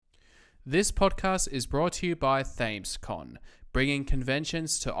This podcast is brought to you by ThamesCon, bringing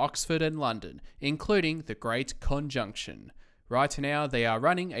conventions to Oxford and London, including the Great Conjunction. Right now, they are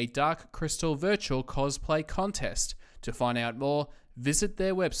running a Dark Crystal virtual cosplay contest. To find out more, visit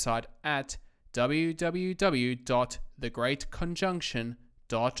their website at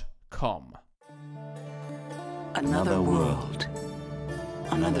www.thegreatconjunction.com. Another world,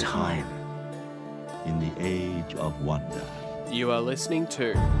 another time. In the age of wonder. You are listening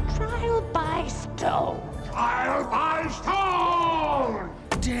to Trial by Stone. Trial by Stone!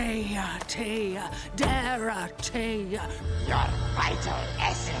 Dea, Tea, Dera, Tea. Your vital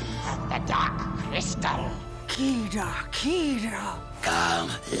essence, the Dark Crystal. Kida, Kida.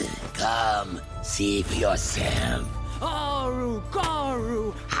 Come, see for yourself. Aru,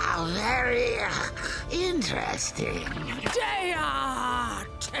 Garu. How very interesting. Dea,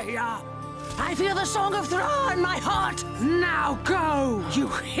 Tea. I feel the song of Thra in my heart. Now go, you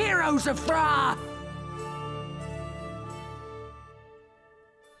heroes of Thra.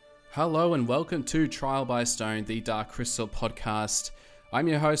 Hello and welcome to Trial by Stone, the Dark Crystal podcast. I'm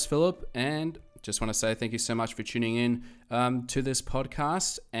your host, Philip, and just want to say thank you so much for tuning in to this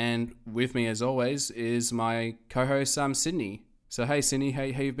podcast. And with me, as always, is my co-host, Sydney. So, hey, Sydney, how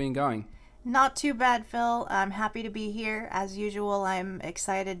you been going? Not too bad, Phil. I'm happy to be here. As usual, I'm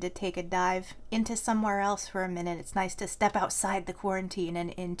excited to take a dive into somewhere else for a minute. It's nice to step outside the quarantine and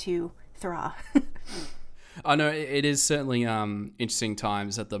into Thra. I know it is certainly interesting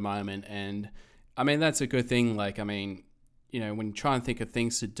times at the moment, and I mean that's a good thing. Like, I mean, you know, when you try and think of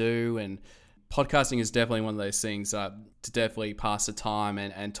things to do, and podcasting is definitely one of those things to definitely pass the time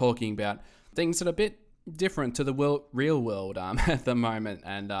and talking about things that are a bit different to the real world at the moment.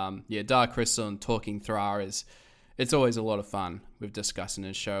 And yeah, Dark Crystal and talking Thra it's always a lot of fun with discussing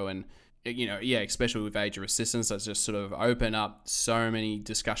this show, and you know, yeah, especially with Age of Resistance, that's just sort of open up so many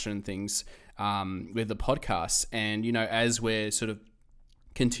discussion things with the podcast. And you know, as we're sort of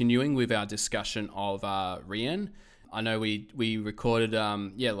continuing with our discussion of Rian, I know we recorded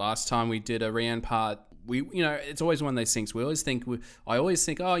last time we did a Rian part. You know, it's always one of those things. I always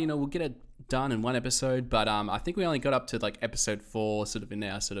think, oh, you know, we'll get it done in one episode, but I think we only got up to like episode 4, sort of in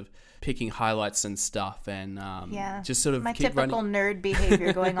our sort of picking highlights and stuff, and just sort of my keep typical running. nerd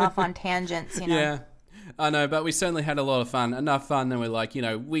behavior, going off on tangents. You know. Yeah, I know, but we certainly had a lot of fun. Enough fun, and we're like, you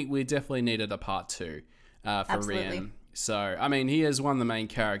know, we definitely needed a part 2 for Absolutely. Rian. So I mean, he is one of the main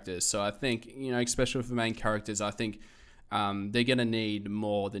characters. So I think, you know, especially for main characters, I think they're gonna need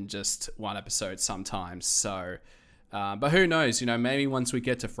more than just one episode sometimes. So. But who knows, you know, maybe once we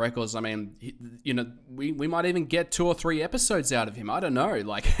get to Freckles, I mean, you know, we might even get 2 or 3 episodes out of him. I don't know,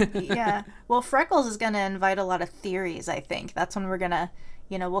 like. Yeah. Well, Freckles is going to invite a lot of theories, I think. That's when we're going to,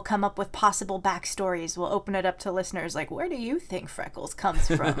 you know, we'll come up with possible backstories. We'll open it up to listeners, like, where do you think Freckles comes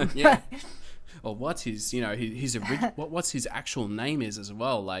from? Yeah. Or what's his, you know, what's his actual name is as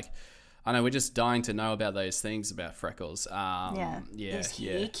well, like. I know we're just dying to know about those things about Freckles. Yeah. Is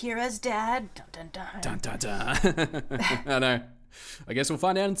he Kira's dad? Dun, dun, dun. Dun, dun, dun. I know. I guess we'll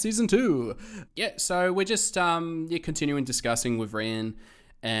find out in season 2. Yeah, so we're just continuing discussing with Rian,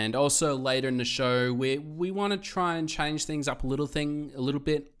 and also later in the show we want to try and change things up a little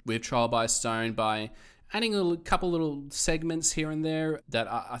bit with Trial by Stone by adding a couple little segments here and there that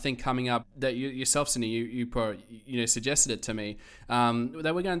I think coming up, that yourself, Cindy, you suggested it to me,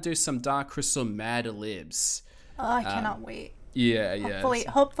 that we're going to do some Dark Crystal Mad Libs. Oh, I cannot wait. Yeah.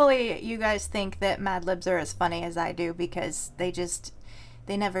 Hopefully you guys think that Mad Libs are as funny as I do, because they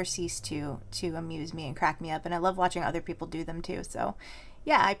never cease to amuse me and crack me up, and I love watching other people do them too. So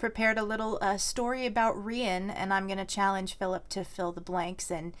yeah, I prepared a little story about Rian, and I'm going to challenge Philip to fill the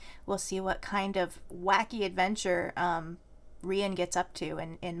blanks, and we'll see what kind of wacky adventure Rian gets up to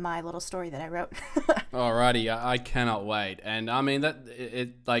in my little story that I wrote. Alrighty, I cannot wait. And I mean,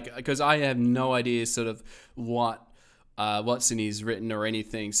 because I have no idea sort of what's in his written or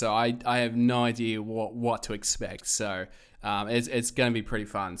anything, so I have no idea what to expect. So it's going to be pretty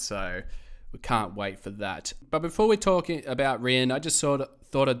fun. So we can't wait for that. But before we talk about Rian, I just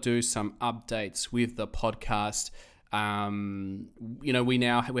thought I'd do some updates with the podcast. You know, we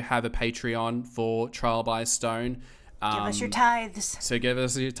have a Patreon for Trial by Stone. Give us your tithes. So give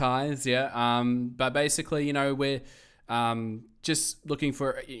us your tithes, yeah. But basically, you know, we're just looking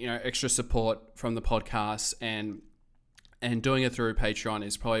for, you know, extra support from the podcast, and doing it through Patreon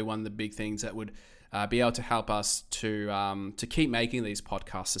is probably one of the big things that would be able to help us to keep making these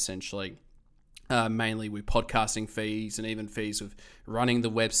podcasts, essentially. Mainly with podcasting fees, and even fees with running the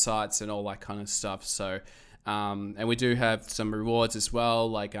websites and all that kind of stuff. So, and we do have some rewards as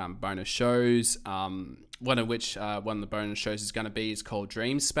well, like bonus shows. One of the bonus shows is going to be called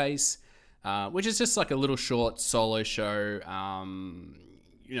Dream Space. which is just like a little short solo show,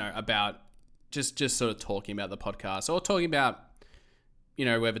 about just sort of talking about the podcast or talking about,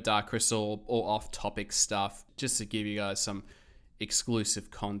 whether Dark Crystal or off-topic stuff, just to give you guys some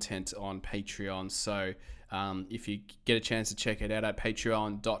exclusive content on Patreon. So if you get a chance to check it out at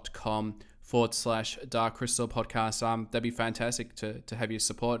patreon.com/Dark Crystal Podcast, that'd be fantastic to have your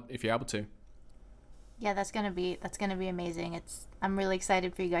support if you're able to. Yeah, that's gonna be amazing. I'm really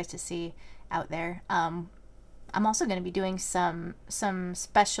excited for you guys to see out there. I'm also gonna be doing some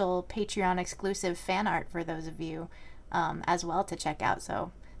special Patreon exclusive fan art for those of you as well to check out.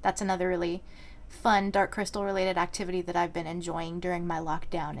 So that's another really fun Dark Crystal related activity that I've been enjoying during my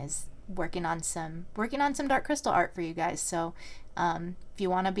lockdown, is working on some Dark Crystal art for you guys. So if you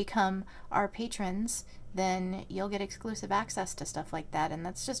want to become our patrons, then you'll get exclusive access to stuff like that, and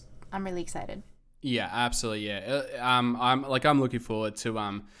I'm really excited. Yeah, absolutely. Yeah, I'm looking forward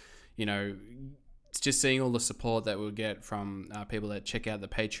to just seeing all the support that we'll get from people that check out the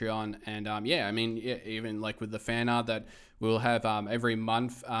Patreon, and even like with the fan art that we'll have every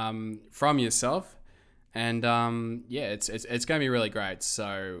month from yourself, and it's going to be really great.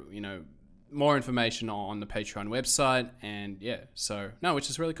 So more information on the Patreon website, and which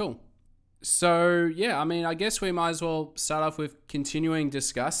is really cool. So, I guess we might as well start off with continuing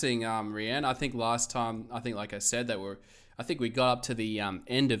discussing Rian. I think last time, like I said, I think we got up to the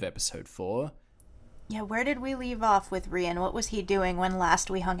end of episode 4. Yeah, where did we leave off with Rian? What was he doing when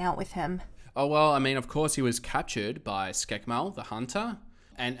last we hung out with him? Oh, well, of course he was captured by Skekmal, the hunter.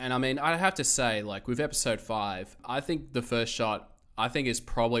 And I have to say, like, with episode 5, I think the first shot, is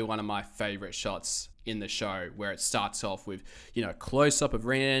probably one of my favorite shots in the show, where it starts off with, close up of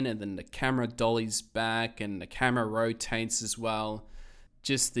Rian, and then the camera dollies back and the camera rotates as well.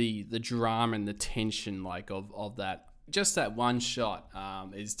 Just the drama and the tension of that, just that one shot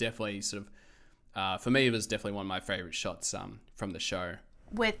is definitely sort of, for me, it was definitely one of my favorite shots from the show.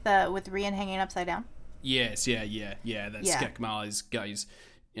 With Rian hanging upside down? Yes, yeah. That Skekmal is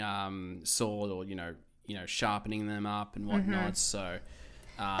sword, or sharpening them up and whatnot. Mm-hmm. So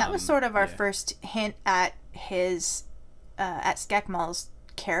that was sort of our first hint at his at Skekmal's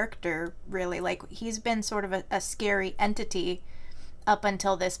character, really. Like, he's been sort of a scary entity up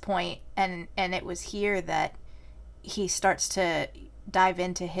until this point, and it was here that he starts to dive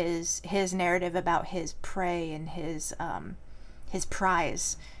into his narrative about his prey and his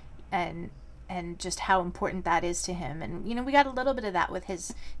prize, and just how important that is to him. And we got a little bit of that with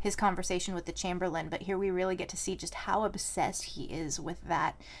his conversation with the Chamberlain, but here we really get to see just how obsessed he is with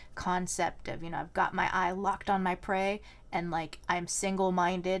that concept of, I've got my eye locked on my prey, and like, I'm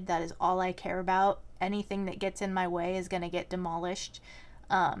single-minded, that is all I care about. Anything that gets in my way is going to get demolished.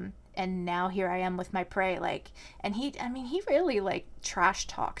 And now here I am with my prey, like, and he really, like, trash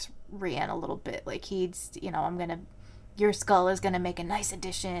talks Rian a little bit. Like, your skull is gonna make a nice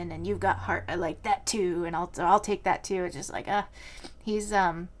addition, and you've got heart, I like that too, and I'll take that too. It's just like, he's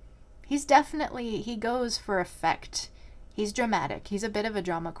definitely, he goes for effect. He's dramatic. He's a bit of a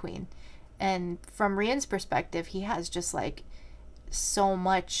drama queen, and from Rian's perspective, he has just like so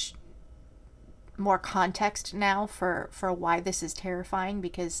much more context now for why this is terrifying,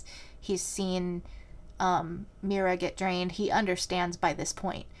 because he's seen Mira get drained. He understands by this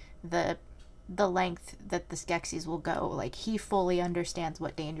point the length that the Skeksis will go. Like, he fully understands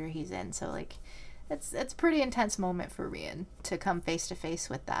what danger he's in. So, like, it's a pretty intense moment for Rian to come face to face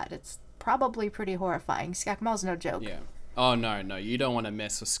with that. It's probably pretty horrifying. Skekmal's no joke. Yeah. Oh, no, you don't want to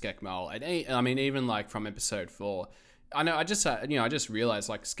mess with Skekmal. Even like from episode 4, I just realized,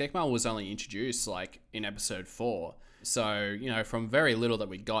 like, Skekmal was only introduced like in episode 4. So, from very little that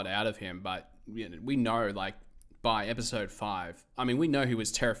we got out of him, but we know, like, by episode 5, we know he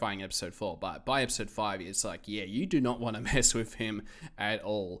was terrifying in episode 4, but by episode 5, it's like, yeah, you do not want to mess with him at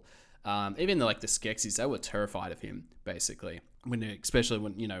all. Even the Skeksis, they were terrified of him, basically. Especially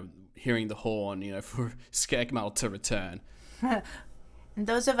when, hearing the horn, for Skekmal to return. And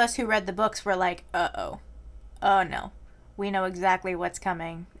those of us who read the books were like, oh no, we know exactly what's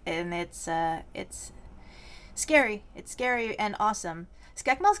coming, and it's scary. It's scary and awesome.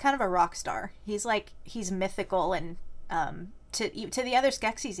 Skekmal's kind of a rock star. He's mythical, and to the other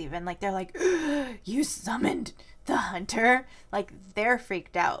Skeksis even, like, they're like, you summoned the hunter. Like, they're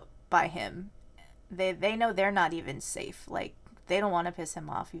freaked out by him. They know they're not even safe. Like, they don't want to piss him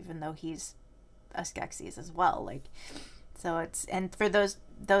off, even though he's a Skeksis as well. Like, so it's, and for those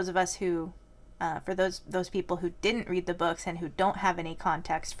of us who, for those people who didn't read the books and who don't have any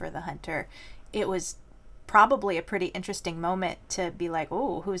context for the hunter, it was probably a pretty interesting moment to be like,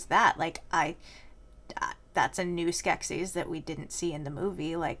 oh, who's that? Like, that's a new Skeksis that we didn't see in the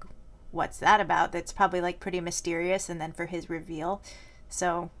movie. Like, what's that about? That's probably like pretty mysterious, and then for his reveal.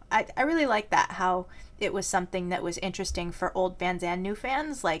 So I really like that, how it was something that was interesting for old fans and new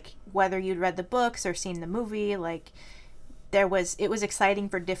fans, like whether you'd read the books or seen the movie, like it was exciting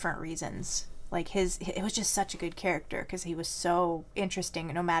for different reasons. Like it was just such a good character because he was so interesting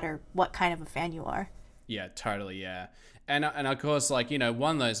no matter what kind of a fan you are. Yeah, totally, yeah. And of course, like, you know,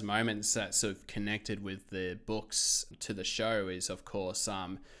 one of those moments that sort of connected with the books to the show is, of course,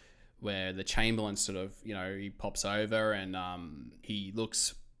 where the Chamberlain sort of, you know, he pops over and he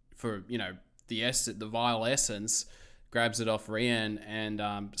looks for, you know, the vial essence, grabs it off Rian and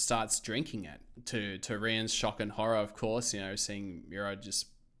starts drinking it to Rian's shock and horror, of course, you know, seeing Mira just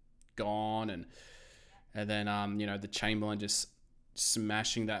gone and then, you know, the Chamberlain just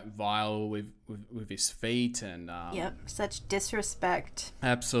smashing that vial with his feet and yep, such disrespect.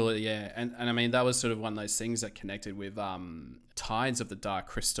 Absolutely, yeah. And I mean, that was sort of one of those things that connected with Tides of the Dark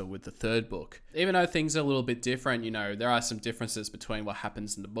Crystal with the third book. Even though things are a little bit different, you know, there are some differences between what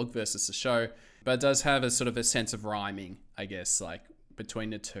happens in the book versus the show, but it does have a sort of a sense of rhyming, I guess, like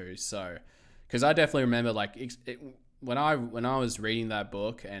between the two. So, because I definitely remember, like, when I was reading that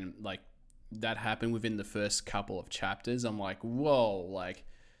book and like that happened within the first couple of chapters, I'm like, whoa, like,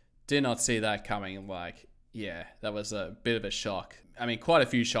 did not see that coming. Like, yeah, that was a bit of a shock. I mean, quite a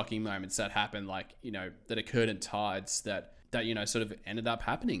few shocking moments that happened, like, you know, that occurred in Tides that you know, sort of ended up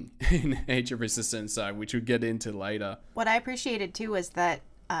happening in Age of Resistance, which we'll get into later. What I appreciated too was that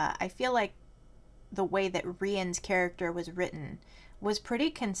I feel like the way that Rian's character was written was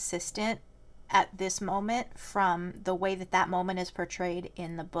pretty consistent at this moment from the way that moment is portrayed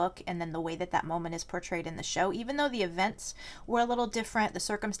in the book and then the way that moment is portrayed in the show. Even though the events were a little different, the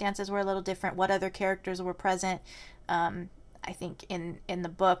circumstances were a little different, what other characters were present, I think in the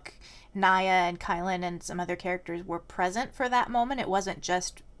book, Naya and Kylan and some other characters were present for that moment. It wasn't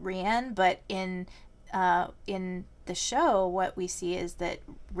just Rian, but in the show, what we see is that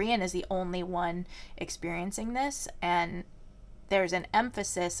Rian is the only one experiencing this, and there's an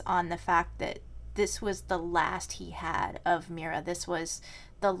emphasis on the fact that this was the last he had of Mira. This was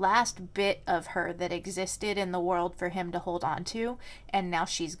the last bit of her that existed in the world for him to hold on to, and now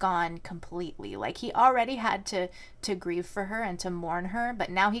she's gone completely. Like, he already had to grieve for her and to mourn her, but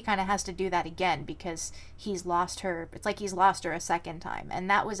now he kind of has to do that again because he's lost her. It's like he's lost her a second time, and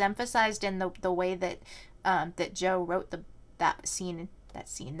that was emphasized in the way that that Joe wrote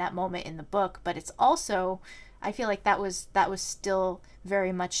that moment in the book. But it's also, I feel like that was still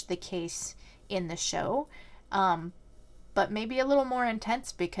very much the case in the show, but maybe a little more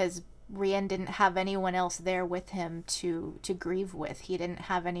intense because Rian didn't have anyone else there with him to grieve with. He didn't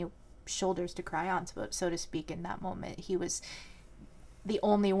have any shoulders to cry on, so to speak, in that moment. He was the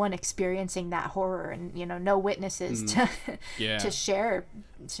only one experiencing that horror, and, you know, no witnesses to share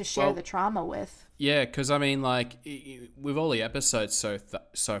the trauma with. Yeah, because I mean, like, with all the episodes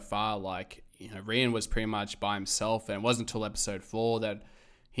so far, like, you know, Rian was pretty much by himself, and it wasn't until episode 4 that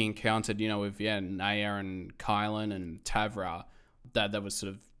he encountered, you know, with Naya and Kylan and Tavra, that was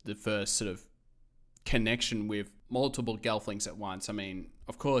sort of the first sort of connection with multiple Gelflings at once. I mean,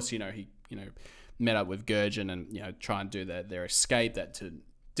 of course, you know, he, you know, met up with Gurjin and, you know, try and do their escape. That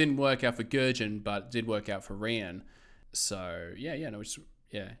didn't work out for Gurjin, but did work out for Rian. So it's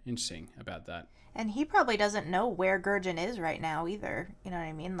interesting about that. And he probably doesn't know where Gurjin is right now either. You know what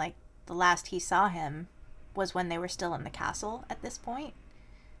I mean? Like, the last he saw him was when they were still in the castle at this point.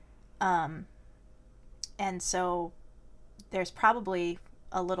 And so there's probably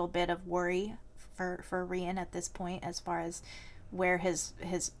a little bit of worry for Rian at this point as far as where his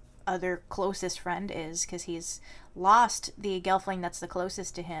other closest friend is, because he's lost the Gelfling that's the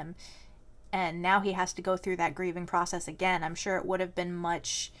closest to him, and now he has to go through that grieving process again. I'm sure it would have been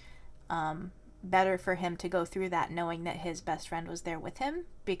much better for him to go through that knowing that his best friend was there with him,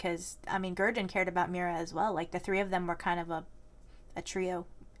 because, I mean, Gurjin cared about Mira as well. Like, the three of them were kind of a trio,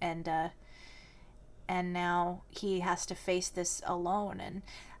 and now he has to face this alone. And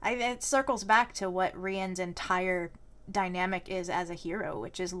it circles back to what Rian's entire dynamic is as a hero,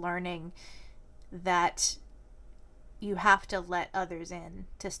 which is learning that you have to let others in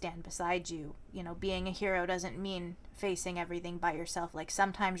to stand beside you. You know, being a hero doesn't mean facing everything by yourself. Like,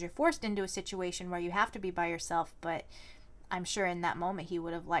 sometimes you're forced into a situation where you have to be by yourself, but I'm sure in that moment he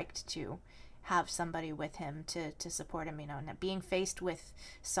would have liked to have somebody with him to support him, you know. And being faced with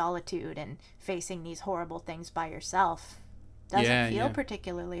solitude and facing these horrible things by yourself doesn't feel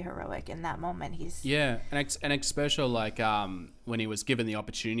particularly heroic in that moment. And especially like when he was given the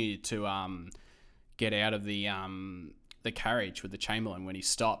opportunity to get out of the carriage with the Chamberlain, when he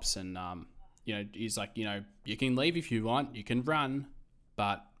stops and you know, he's like, you know, you can leave if you want, you can run,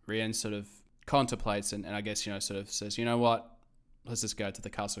 but Rian sort of contemplates and I guess, sort of says, you know what, let's just go to the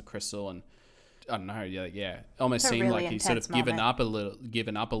Castle Crystal. And I don't know, yeah. Almost seemed really like he's sort of given moment.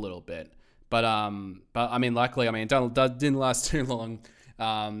 up a little bit. But I mean, luckily, I mean, it didn't last too long.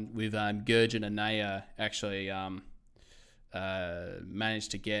 With Gurjin and Naya actually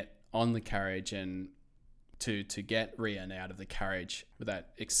managed to get on the carriage and to get Rian out of the carriage with that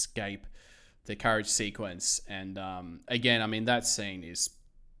escape, the carriage sequence. And again, I mean, that scene is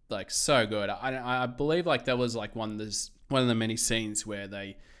like so good. I believe like that was like one of the many scenes where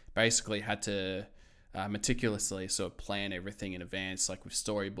they basically had to meticulously sort of plan everything in advance, like with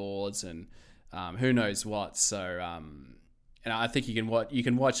storyboards and who knows what. So and I think you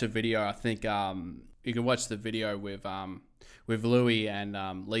can watch a video. I think you can watch the video with Louis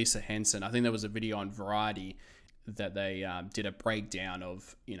and Lisa Henson. I think there was a video on Variety that they did a breakdown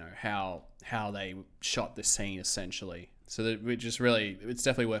of how they shot the scene essentially. So that it's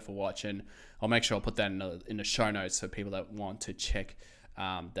definitely worth a watch, and I'll make sure I'll put that in the show notes for people that want to check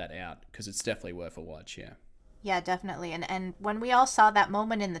that out, because it's definitely worth a watch. Yeah. Yeah, definitely. And when we all saw that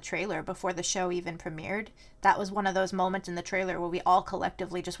moment in the trailer before the show even premiered, that was one of those moments in the trailer where we all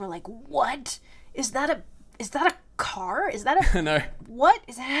collectively just were like, "What? Is that a car? Is that a No. What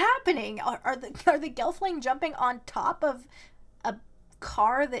is happening? Are the Gelfling jumping on top of a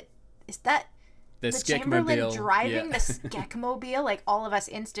car that is that The Chamberlain Skekmobile, driving yeah. the Skekmobile?" Like, all of us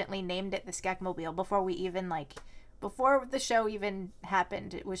instantly named it the Skekmobile before we even before the show even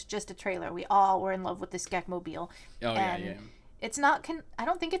happened. It was just a trailer. We all were in love with the Skekmobile. Oh, and yeah. It's not. I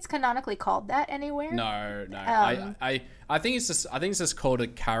don't think it's canonically called that anywhere. No. I think it's just called a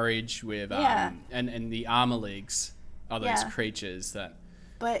carriage with Yeah. and the Armalegs are those Yeah. creatures that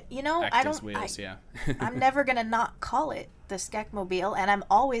But act I as don't. wheels. Yeah. I'm never gonna not call it the Skekmobile, and I'm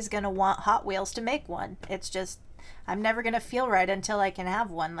always gonna want Hot Wheels to make one. It's just I'm never gonna feel right until I can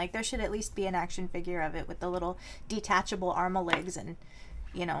have one. Like, there should at least be an action figure of it with the little detachable armalegs and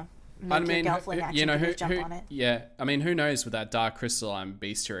make your Gelfling action figures jump on it. Yeah, I mean, who knows with that Dark Crystal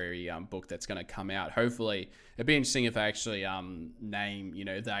bestiary book that's going to come out? Hopefully, it'd be interesting if they actually name,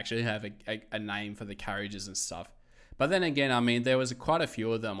 if they actually have a name for the carriages and stuff. But then again, I mean, there was quite a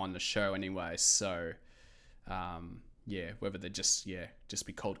few of them on the show anyway, so whether they just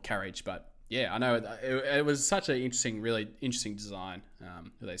be called carriage, but. Yeah, I know it was such an really interesting design of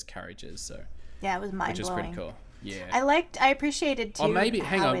those carriages. So Yeah, it was mind which is blowing. pretty cool. Yeah. I appreciated too. Or maybe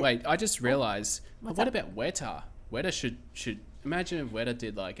hang on, how wait. I just realized. What's What up? about Weta? Weta should imagine if Weta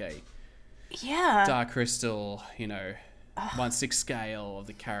did like a Yeah. Dark Crystal, 1/6 scale of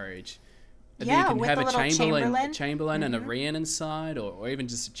the carriage. And Yeah, then you can with have the a little Chamberlain and a Rian inside, or even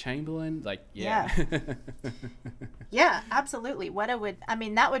just a Chamberlain. Like, yeah. Yeah, absolutely.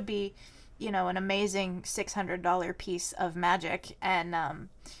 That would be, an amazing $600 piece of magic. And,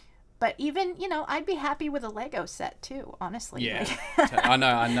 but even, I'd be happy with a Lego set too, honestly. Yeah. Like, I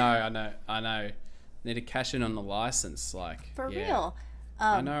know. Need to cash in on the license, for yeah. real.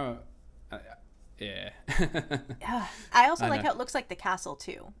 I know. Yeah. I also I like know. how it looks like the castle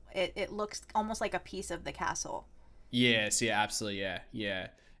too. It looks almost like a piece of the castle. Yes, yeah, absolutely, yeah.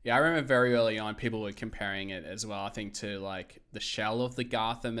 I remember very early on people were comparing it as well, I think, to like the shell of the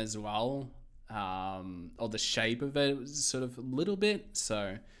Gartham as well, or the shape of it was sort of a little bit.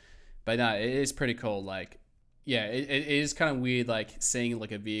 So, but no, it is pretty cool. Like, yeah, it is kind of weird, like seeing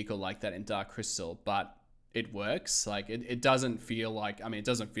like a vehicle like that in Dark Crystal, but it works. Like, it doesn't feel like, it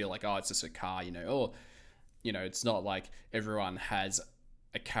doesn't feel like, oh, it's just a car, or, it's not like everyone has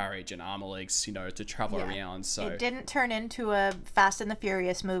a carriage and armor legs, to travel around. So It didn't turn into a Fast and the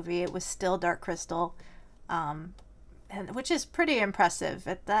Furious movie. It was still Dark Crystal, and which is pretty impressive.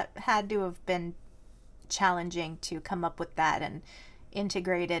 That had to have been challenging to come up with that and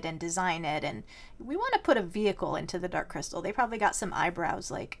integrate it and design it. And we want to put a vehicle into the Dark Crystal. They probably got some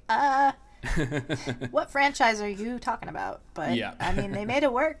eyebrows like, what franchise are you talking about? But Yeah. they made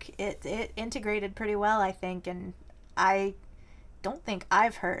it work. It integrated pretty well, I think, and I don't think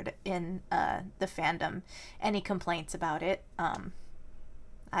I've heard in the fandom any complaints about it.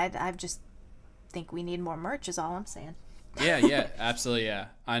 I just think we need more merch is all I'm saying. yeah, absolutely, yeah.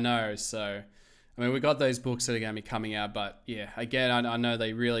 I know. So, we got those books that are going to be coming out, but yeah, again, I know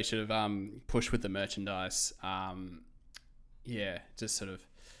they really should have pushed with the merchandise. Yeah, just sort of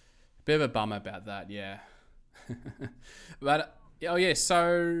a bit of a bummer about that, yeah. But, oh yeah,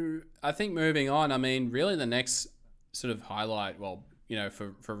 so I think moving on, really the next sort of highlight, well,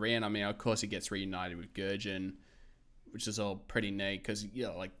 for Rian, of course he gets reunited with Gurjin, which is all pretty neat because,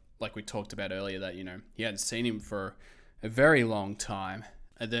 like we talked about earlier, that, he hadn't seen him for a very long time.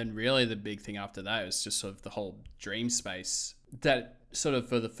 And then really the big thing after that was just sort of the whole dream space that sort of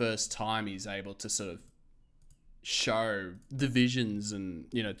for the first time he's able to sort of show the visions and,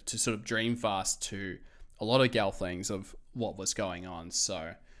 you know, to sort of dream fast to a lot of Gelflings of what was going on.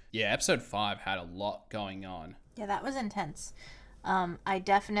 So yeah, episode 5 had a lot going on. Yeah, that was intense. I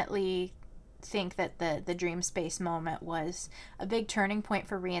definitely think that the dream space moment was a big turning point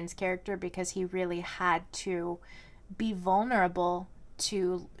for Rian's character, because he really had to be vulnerable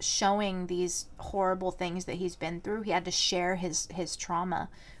to showing these horrible things that he's been through. He had to share his trauma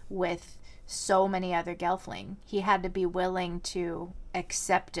with so many other Gelfling. He had to be willing to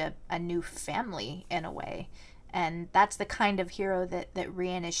accept a new family in a way. And that's the kind of hero that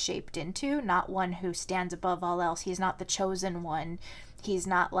Rian is shaped into, not one who stands above all else. He's not the chosen one. He's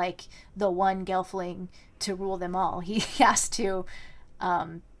not like the one Gelfling to rule them all. He has to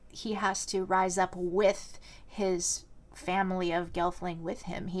rise up with his family of Gelfling with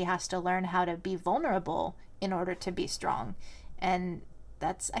him. He has to learn how to be vulnerable in order to be strong. And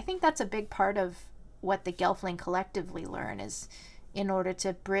I think that's a big part of what the Gelfling collectively learn, is in order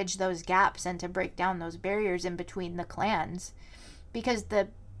to bridge those gaps and to break down those barriers in between the clans. Because the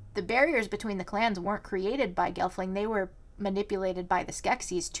barriers between the clans weren't created by Gelfling. They were manipulated by the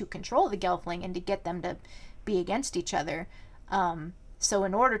Skeksis to control the Gelfling and to get them to be against each other. So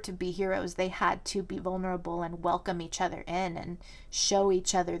in order to be heroes, they had to be vulnerable and welcome each other in and show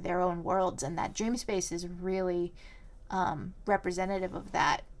each other their own worlds. And that dream space is really representative of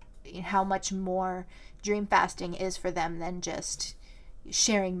that. How much more dream fasting is for them than just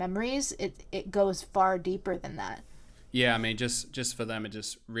sharing memories. It goes far deeper than that. Yeah, I mean, just for them, it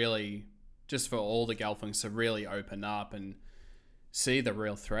just really, just for all the Gelflings to really open up and see the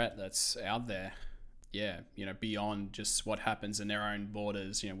real threat that's out there. Yeah, you know, beyond just what happens in their own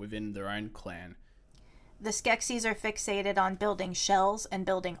borders, you know, within their own clan. The Skeksis are fixated on building shells and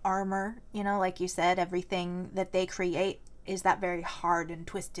building armor. You know, like you said, everything that they create is that very hard and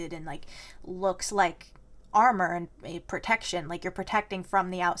twisted and like looks like armor and a protection, like you're protecting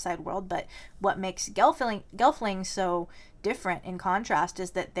from the outside world. But what makes Gelfling so different in contrast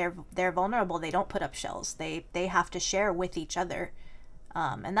is that they're vulnerable. They don't put up shells. They have to share with each other.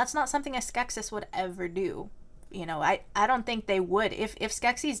 And that's not something a Skeksis would ever do. You know, I don't think they would. If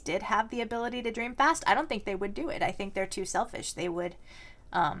Skeksis did have the ability to dream fast, I don't think they would do it. I think they're too selfish. They would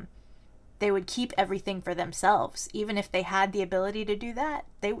keep everything for themselves. Even if they had the ability to do that,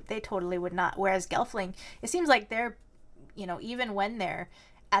 they totally would not. Whereas Gelfling, it seems like they're, you know, even when they're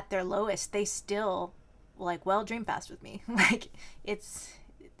at their lowest, they still like, well, dream fast with me. Like it's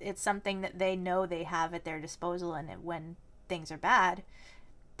something that they know they have at their disposal, and when things are bad,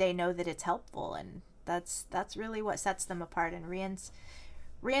 they know that it's helpful, and that's really what sets them apart. And Rian's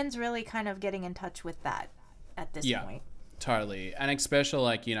really kind of getting in touch with that at this point. Totally. And especially,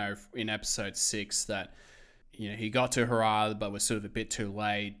 like, you know, in episode 6 that, you know, he got to Harad but was sort of a bit too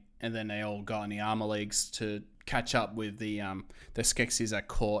late, and then they all got in the armor leagues to catch up with the Skeksis at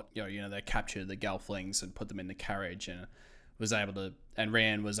court. You know, they captured the Gelflings and put them in the carriage, and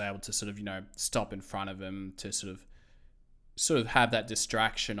Rian was able to sort of, you know, stop in front of him to sort of have that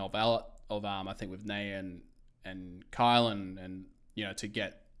distraction of I think with Naya and Kyle and you know, to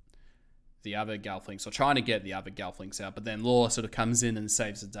get the other Gelflings, or trying to get the other Gelflings out, but then Law sort of comes in and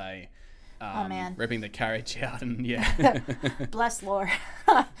saves the day, oh man, ripping the carriage out, and yeah. Bless Law.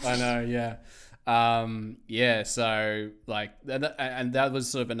 I know, yeah. Yeah, so like, and that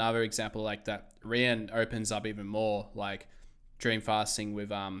was sort of another example like that. Rian opens up even more, like dream fasting with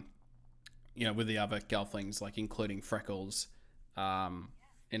you know, with the other Gelflings, like including Freckles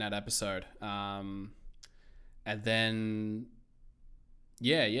in that episode, and then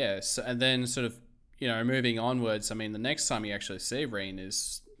so, and then sort of, you know, moving onwards, I mean, the next time you actually see Rian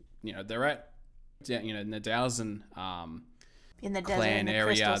is, you know, they're at, you know, Nadalzin in the clan desert,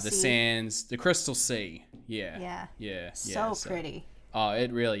 area, the sands, the Crystal Sea. Yeah. So pretty. Oh,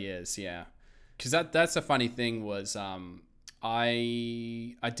 it really is. Yeah, because that's a funny thing was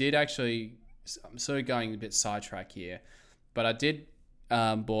I did actually, I'm sort of going a bit sidetrack here, but I did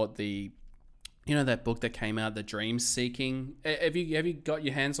bought the, you know, that book that came out, The Dream Seeking. Have you got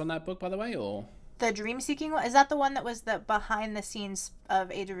your hands on that book, by the way, or? The Dream Seeking one? Is that the one that was the behind the scenes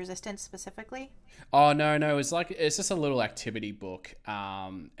of Age of Resistance specifically? Oh, no. It's just a little activity book.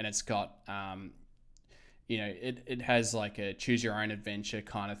 And it's got, you know, it has like a choose your own adventure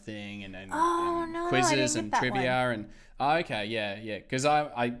kind of thing, and quizzes and trivia one. And okay, yeah. Because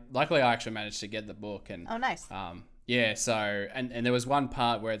I luckily I actually managed to get the book, and nice. Yeah. So and there was one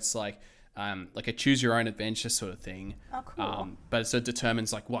part where it's like a choose your own adventure sort of thing. Oh, cool. But it sort of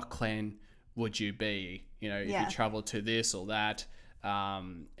determines like what clan would you be, you know, if you travel to this or that.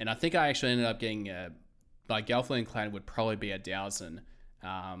 And I think I actually ended up getting like Gelfling clan would probably be a Dowsen.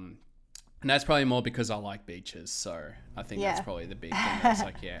 And that's probably more because I like beaches. So I think that's probably the big thing. It's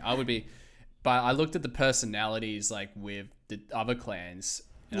like, yeah, I would be. But I looked at the personalities like with the other clans.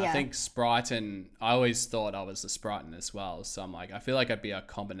 And I think Sprighton, I always thought I was the Sprighton as well. So I'm like, I feel like I'd be a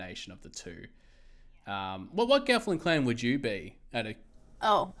combination of the two. What Gelfling clan would you be at a...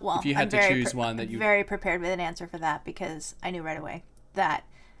 Oh, well, if you had to choose one that you... I'm very prepared with an answer for that because I knew right away that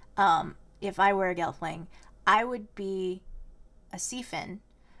if I were a Gelfling, I would be a Seafin.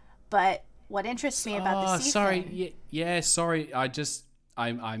 But what interests me about the Seafin... Sorry. Yeah, sorry.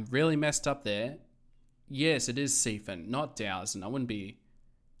 I'm really messed up there. Yes, it is Seafin, not Dowsen. I wouldn't be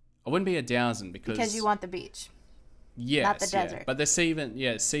a Dowsen because you want the beach. Yes, not the desert. But the Seafin,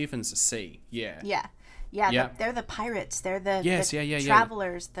 Seafin's a sea. Yeah. Yeah. They're the pirates. They're the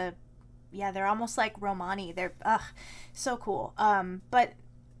travelers. They're almost like Romani. They're so cool. But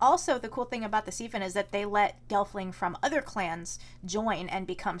also the cool thing about the Seafin is that they let Gelfling from other clans join and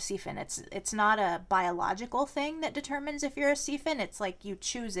become Seafin. It's not a biological thing that determines if you're a Seafin. It's like you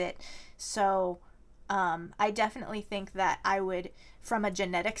choose it. So I definitely think that I would, from a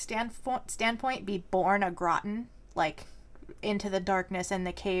genetic standpoint, be born a Groton, like into the darkness and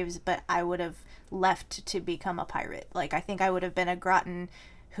the caves, but I would have left to become a pirate. Like, I think I would have been a Groton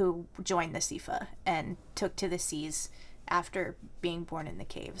who joined the Sifa and took to the seas after being born in the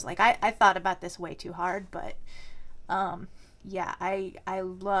caves. Like, I thought about this way too hard, but I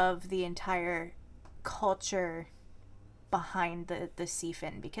love the entire culture behind the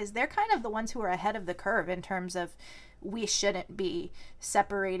Seafin because they're kind of the ones who are ahead of the curve in terms of we shouldn't be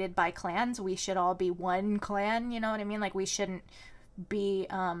separated by clans. We should all be one clan, you know what I mean? Like, we shouldn't be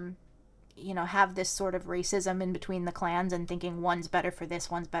have this sort of racism in between the clans and thinking one's better for this,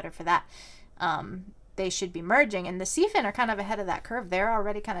 one's better for that. They should be merging, and the Seafin are kind of ahead of that curve. They're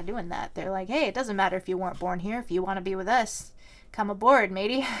already kind of doing that. They're like, hey, it doesn't matter if you weren't born here. If you want to be with us, come aboard,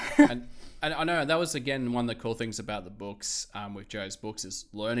 matey. and I know that was, again, one of the cool things about the books, with Joe's books, is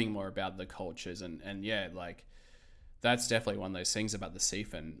learning more about the cultures. And yeah, like, that's definitely one of those things about the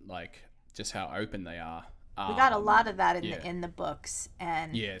Seafin, like, just how open they are. We got a lot of that in the books,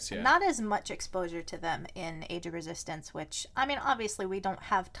 and yes, not as much exposure to them in Age of Resistance, which, I mean, obviously we don't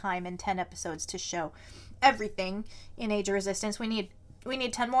have time in 10 episodes to show everything in Age of Resistance. We need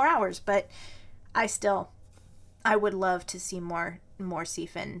 10 more hours, but I would love to see more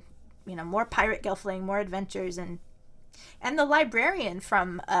Seafin, more pirate Gelfling, more adventures, and the librarian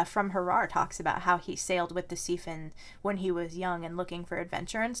from Harar talks about how he sailed with the Seafin when he was young and looking for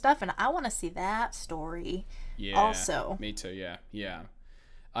adventure and stuff, and I want to see that story also. Me too, yeah.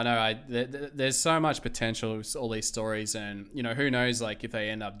 I know, there's so much potential with all these stories, and, who knows, like, if they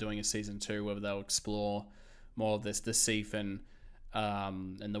end up doing a season 2, whether they'll explore more of the Seafin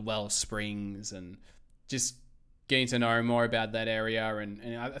and the Welsh Springs, and just getting to know more about that area,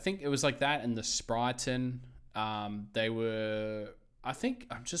 and I think it was like that in the Sprighton. They were, I think,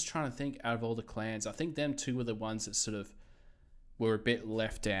 I'm just trying to think out of all the clans, I think them two were the ones that sort of were a bit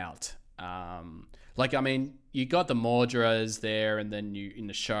left out. Like, I mean, you got the Mordras there, and then you in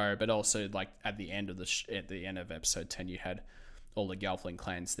the show, but also like at the end of episode 10, you had all the Gelfling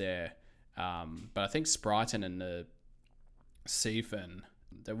clans there. But I think Sprighton and the Seafin,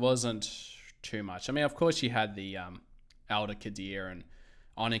 there wasn't too much. I mean, of course, you had the Elder Kadir and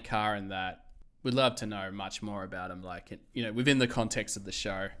Onikar and that. We'd love to know much more about them, like, within the context of the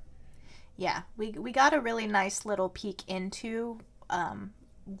show. Yeah, we got a really nice little peek into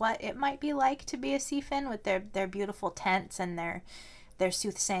what it might be like to be a Seafin with their beautiful tents and their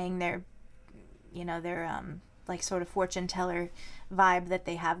soothsaying, their like sort of fortune teller vibe that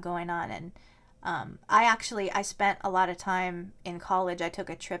they have going on. And I spent a lot of time in college. I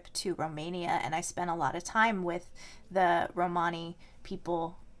took a trip to Romania, and I spent a lot of time with the Romani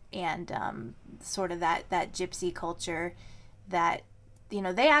people and sort of that gypsy culture that,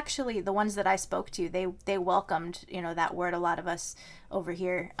 they actually, the ones that I spoke to, they welcomed, that word. A lot of us over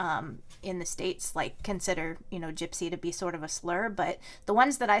here in the States, like, consider, gypsy to be sort of a slur, but the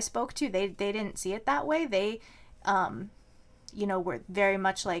ones that I spoke to, they didn't see it that way. They, were very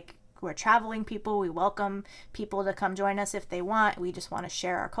much like, we're traveling people. We welcome people to come join us if they want. We just want to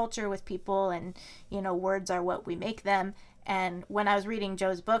share our culture with people, and, words are what we make them. And when I was reading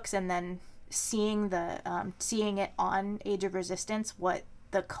Joe's books and then seeing it on Age of Resistance, what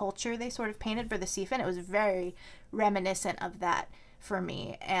the culture they sort of painted for the Seafin, it was very reminiscent of that for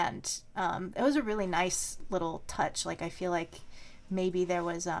me. And it was a really nice little touch. Like, I feel like maybe there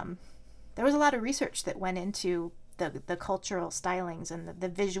was a lot of research that went into the cultural stylings and the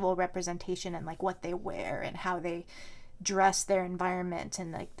visual representation and, like, what they wear and how they dress their environment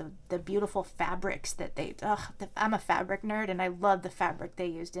and like the beautiful fabrics that I'm a fabric nerd, and I love the fabric they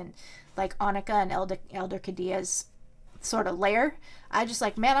used in like Annika and Elder Kadia's sort of lair. I just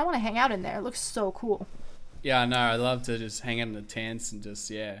like, man, I want to hang out in there. It looks so cool. Yeah, no, I love to just hang out in the tents and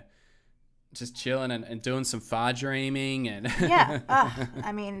just chilling and doing some far dreaming and Yeah.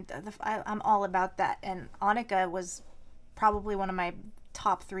 I mean, I'm all about that. And Annika was probably one of my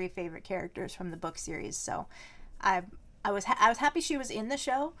top 3 favorite characters from the book series. So I was happy she was in the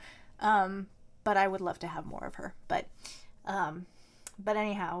show, but I would love to have more of her. But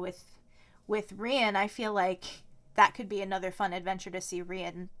anyhow, with Rian, I feel like that could be another fun adventure to see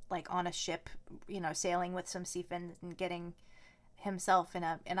Rian like on a ship, sailing with some seafen and getting himself in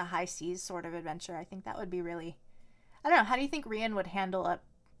a high seas sort of adventure. I think that would be really, I don't know, how do you think Rian would handle a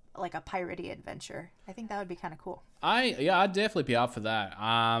piratey adventure? I think that would be kind of cool. I'd definitely be up for that.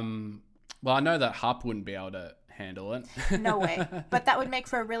 Well, I know that Hup wouldn't be able to handle it. No way. But that would make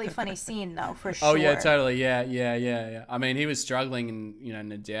for a really funny scene, though, for sure. Oh yeah, totally. Yeah. I mean, he was struggling in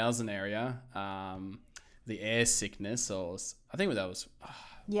the Dowson area. The air sickness, or I think that was.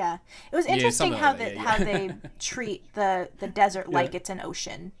 Yeah, it was interesting how like how they treat the desert like it's an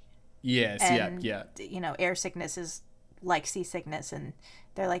ocean. Yes. And, yeah. Air sickness is like seasickness, and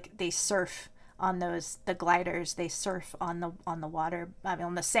they're like they surf on the gliders. They surf on the water. I mean,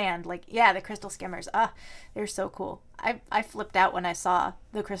 on the sand. Like, yeah, the crystal skimmers. They're so cool. I flipped out when I saw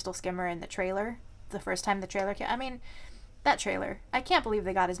the crystal skimmer in the trailer the first time the trailer came. I mean, that trailer. I can't believe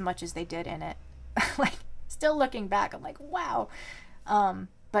they got as much as they did in it. Like, still looking back, I'm like, wow.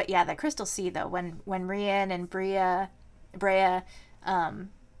 But yeah, that Crystal Sea though, when Rian and Brea,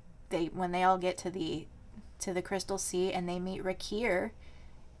 when they all get to the Crystal Sea and they meet Rakir,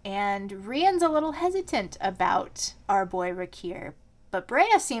 and Rian's a little hesitant about our boy Rakir, but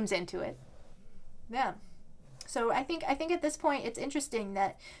Brea seems into it. Yeah. So I think at this point it's interesting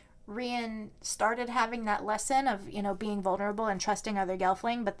that Rian started having that lesson of, being vulnerable and trusting other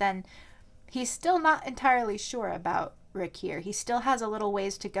Gelfling, but then he's still not entirely sure about Rakir. He still has a little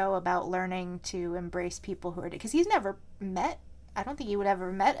ways to go about learning to embrace people who are... Because he's never met... I don't think he would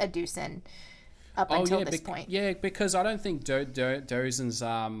ever met a Deucin up until this point. Yeah, because I don't think Dozens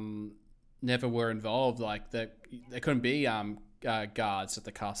never were involved. Like, there couldn't be guards at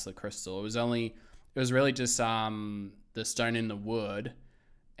the Castle of Crystal. It was really just the Stone in the Wood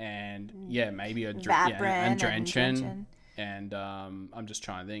and, maybe a Dranchin. And I'm just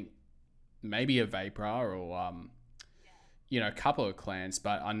trying to think. Maybe a Vapor or, a couple of clans,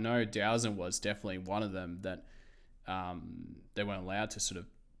 but I know Dowson was definitely one of them that they weren't allowed to sort of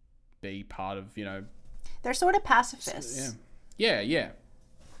be part of, They're sort of pacifists. Yeah.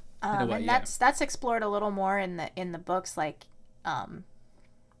 And that's explored a little more in the books, like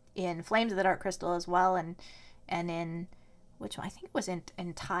in Flames of the Dark Crystal as well, and in which one? I think it was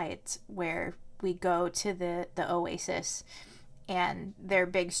in Tides, where we go to the Oasis. And their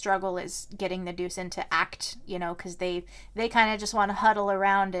big struggle is getting the Deucin to act, because they kind of just want to huddle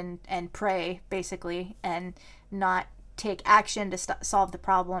around and pray, basically, and not take action to solve the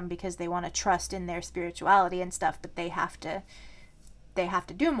problem because they want to trust in their spirituality and stuff, but they have to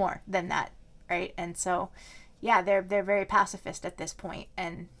do more than that, right? And so, yeah, they're very pacifist at this point,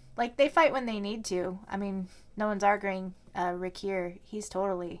 and like they fight when they need to. I mean, no one's arguing Rakir. He's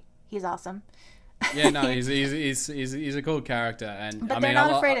awesome. Yeah, no, he's a cool character, and but they're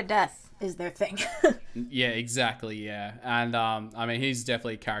not afraid of death is their thing. Yeah, exactly. Yeah, and I mean, he's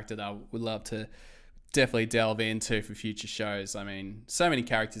definitely a character that I would love to definitely delve into for future shows. I mean, so many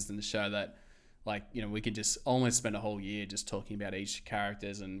characters in the show that, like, we could just almost spend a whole year just talking about each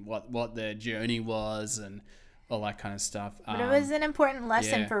characters and what their journey was and all that kind of stuff. But it was an important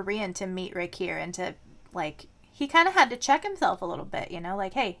lesson for Rian to meet Rakir and to, like, he kind of had to check himself a little bit,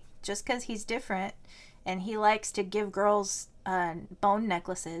 like, hey, just because he's different and he likes to give girls bone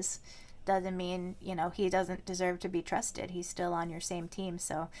necklaces doesn't mean, he doesn't deserve to be trusted. He's still on your same team.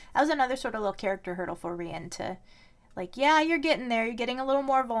 So that was another sort of little character hurdle for Rian to, like, yeah, you're getting there. You're getting a little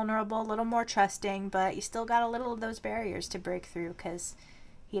more vulnerable, a little more trusting, but you still got a little of those barriers to break through because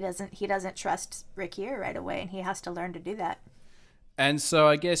he doesn't trust Rakir right away, and he has to learn to do that. And so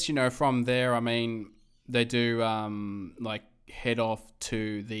I guess, from there, I mean, they do, like, head off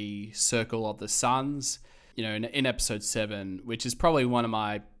to the Circle of the Suns, in episode 7, which is probably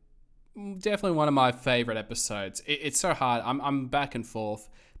definitely one of my favorite episodes. It's so hard. I'm back and forth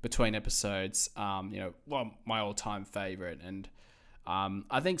between episodes. My all-time favorite, and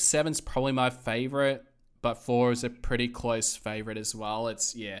I think 7's probably my favorite, but 4 is a pretty close favorite as well.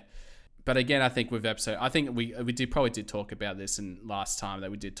 But again, I think with episode, I think we probably did talk about this in last time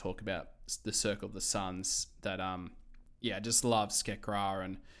that we did talk about the Circle of the Suns, that yeah, just love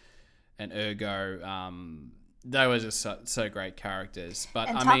Skekra and Ergo. They were just so great characters. But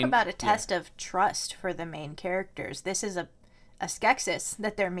And I talk mean, about a test of trust for the main characters. This is a Skeksis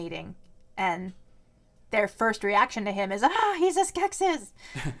that they're meeting, and their first reaction to him is, he's a Skeksis.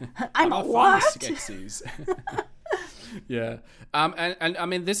 I'm a what? Skeksis. Yeah. And I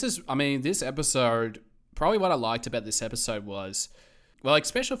mean, this episode, probably what I liked about this episode was, well,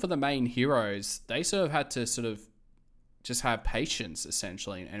 especially for the main heroes, they sort of had to sort of just have patience,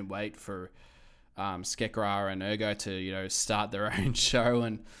 essentially, and wait for Skekra and Ergo to, start their own show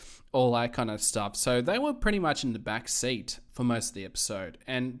and all that kind of stuff. So they were pretty much in the back seat for most of the episode.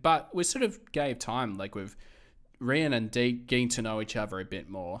 But we sort of gave time, like with Rian and Dee getting to know each other a bit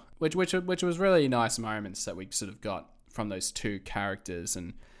more, which was really nice moments that we sort of got from those two characters.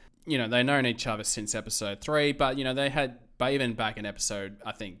 And, they've known each other since episode 3, but, they had, but even back in episode,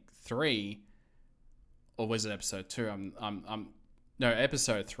 I think 3, or was it episode 2?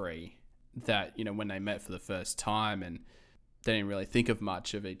 Episode 3, that, when they met for the first time and they didn't really think of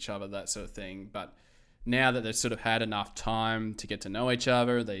much of each other, that sort of thing. But now that they've sort of had enough time to get to know each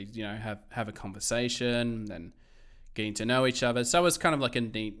other, they, have a conversation and getting to know each other. So it was kind of like a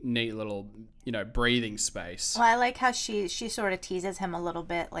neat little, breathing space. Well, I like how she sort of teases him a little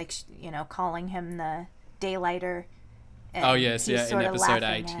bit, like, calling him the Daylighter. And oh, yes, he's yeah, in sort of episode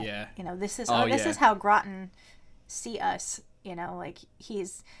laughing 8, at, yeah. This is yeah. is how Groton see us, like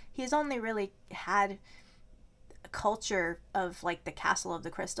he's only really had a culture of like the Castle of the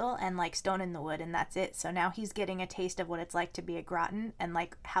Crystal and like Stone in the Wood, and that's it. So now he's getting a taste of what it's like to be a Groton and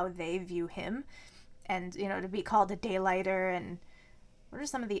like how they view him, and to be called a Daylighter, and what are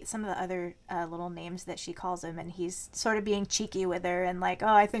some of the other little names that she calls him, and he's sort of being cheeky with her and like,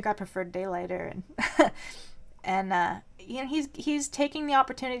 I think I prefer Daylighter, and and he's taking the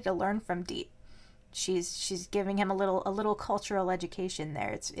opportunity to learn from Deet. She's giving him a little cultural education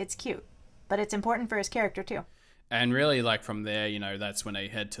there. It's cute, but it's important for his character too. And really, like from there, that's when they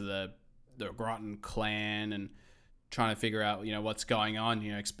head to the Groton clan and trying to figure out what's going on.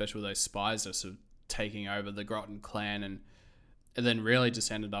 Especially with those spies that are sort of taking over the Groton clan, and then really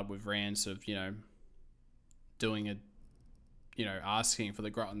just ended up with Rand sort of doing asking for the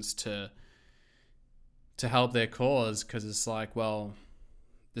Grotons to help their cause, because it's like, well,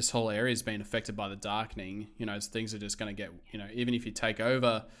 this whole area is being affected by the darkening. Things are just going to get, even if you take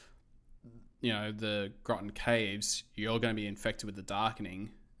over, the Groton Caves, you're going to be infected with the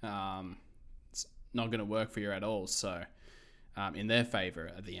darkening. It's not going to work for you at all. So, in their favor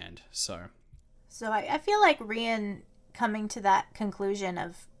at the end. So I feel like Rian coming to that conclusion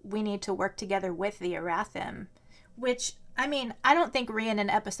of we need to work together with the Arathim, which, I mean, I don't think Rian in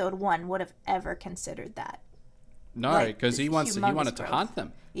episode 1 would have ever considered that. No, because he wanted to hunt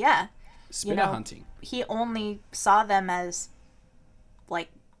them. Yeah. Spitter hunting. He only saw them as like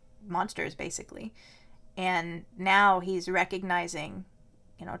monsters, basically. And now he's recognizing,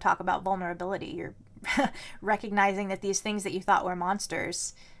 talk about vulnerability. You're recognizing that these things that you thought were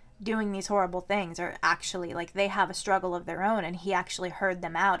monsters doing these horrible things are actually like they have a struggle of their own, and he actually heard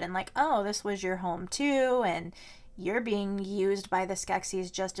them out and like, oh, this was your home too, and you're being used by the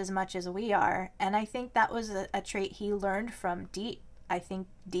Skeksis just as much as we are. And I think that was a trait he learned from Deet. I think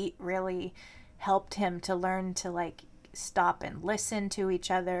Deet really helped him to learn to like stop and listen to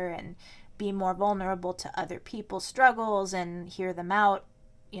each other and be more vulnerable to other people's struggles and hear them out,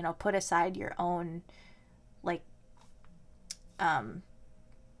 put aside your own like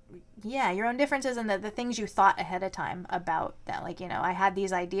your own differences and the things you thought ahead of time about that. Like, I had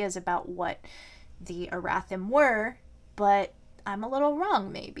these ideas about what the Arathim were, but I'm a little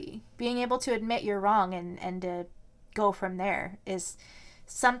wrong, maybe. Being able to admit you're wrong and to go from there is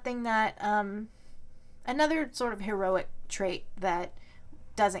something that, another sort of heroic trait that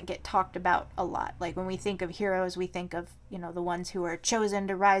doesn't get talked about a lot. Like when we think of heroes, we think of, the ones who are chosen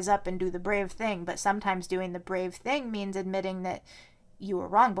to rise up and do the brave thing, but sometimes doing the brave thing means admitting that you were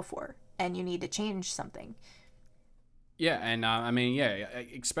wrong before and you need to change something. Yeah, and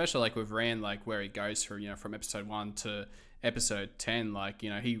especially like with Rand, like where he goes through, from episode 1 to episode 10, like,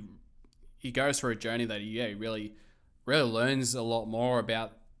 he goes through a journey that he really learns a lot more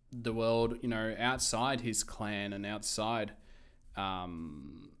about the world, outside his clan and outside, with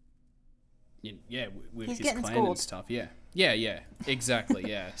He's his clan schooled. and stuff. Yeah, exactly.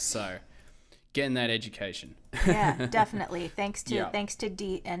 Yeah, so getting that education. Yeah, definitely. Thanks to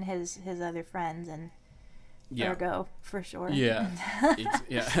Deet and his other friends and Ergo for sure. Yeah,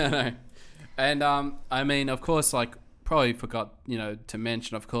 yeah. And of course, like probably forgot to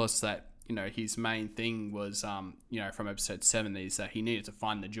mention, of course, that his main thing was from episode 7 is that he needed to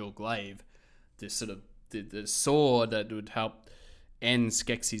find the jewel glaive to sort of the sword that would help end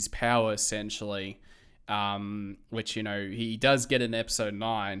Skeksis' power, essentially. Which, you know, he does get in episode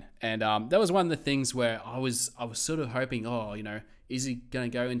 9, and that was one of the things where I was sort of hoping, oh, you know, is he going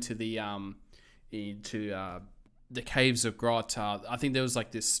to go into the caves of Grot? I think there was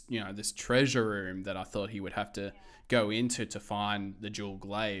like this, you know, this treasure room that I thought he would have to go into to find the jewel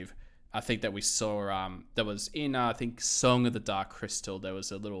glaive. I think that we saw that was in I think Song of the Dark Crystal. There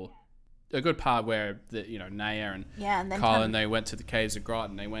was a good part where the, you know, Naya and then Colin, they went to the caves of Grot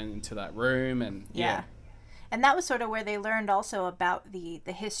and they went into that room, and yeah. And that was sort of where they learned also about the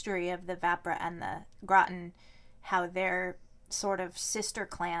history of the Vapra and the Groton, how they're sort of sister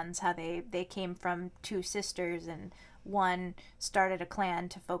clans, how they came from two sisters, and one started a clan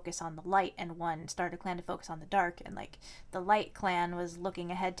to focus on the light and one started a clan to focus on the dark, and like the light clan was looking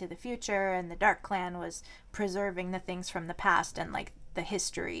ahead to the future and the dark clan was preserving the things from the past and like the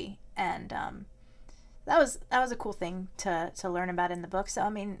history. And that was a cool thing to learn about in the book. So I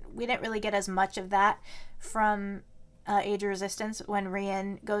mean, we didn't really get as much of that from Age of Resistance. When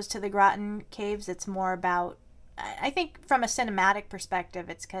Rian goes to the Groton caves, it's more about, I think from a cinematic perspective,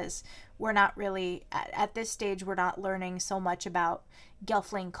 it's because we're not really, at this stage, we're not learning so much about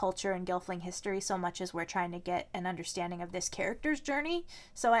Gelfling culture and Gelfling history so much as we're trying to get an understanding of this character's journey.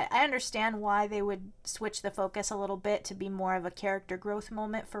 So I understand why they would switch the focus a little bit to be more of a character growth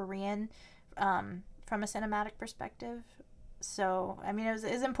moment for Rian from a cinematic perspective. So, I mean, it was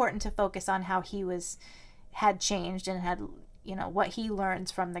important to focus on how he had changed and had, you know, what he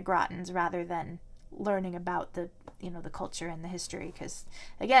learns from the Grotons rather than learning about the, you know, the culture and the history, because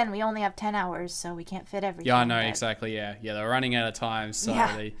again, we only have 10 hours, so we can't fit everything. Yeah, I know, exactly. Yeah, they're running out of time, so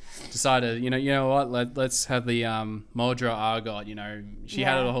they decided, you know what, let's have the Muldra Argot, you know, she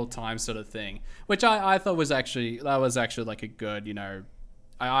had it the whole time sort of thing, which I thought was actually like a good, you know,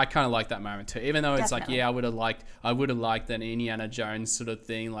 I kind of like that moment too, even though it's Definitely. Like, yeah, I would have liked that Indiana Jones sort of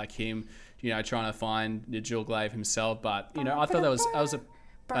thing, like him, you know, trying to find the jewel glaive himself, but you know, I thought that was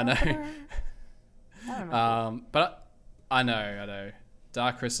I know. I don't know. But I know.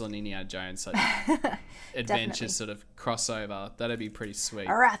 Dark Crystal and Indiana Jones adventure sort of crossover. That'd be pretty sweet.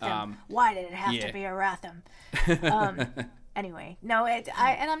 Aratham. Why did it have to be Aratham? Anyway, no, and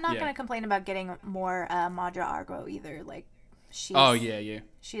I'm not going to complain about getting more Muldra Argot either. Like, she's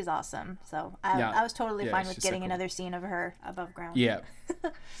she's awesome. So I was totally fine with getting another scene of her above ground. Yeah,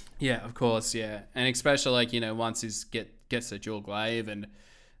 yeah, of course, yeah, and especially like, you know, once he gets the jewel glaive, and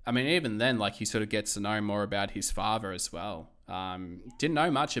I mean, even then, like, he sort of gets to know more about his father as well. Didn't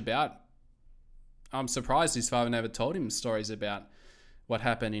know much about. I'm surprised his father never told him stories about what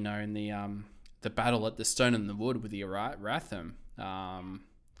happened, you know, in the battle at the Stone in the Wood with the Aratham,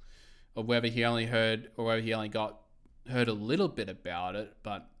 or whether he only heard a little bit about it.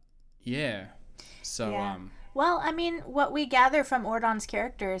 But yeah, so well, I mean, what we gather from Ordon's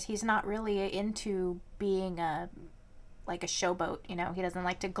character is he's not really into being a showboat, you know. He doesn't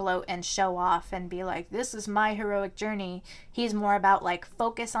like to gloat and show off and be like, this is my heroic journey. He's more about like,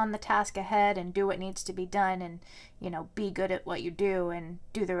 focus on the task ahead and do what needs to be done, and, you know, be good at what you do and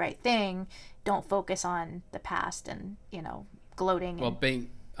do the right thing. Don't focus on the past and, you know, gloating. Well,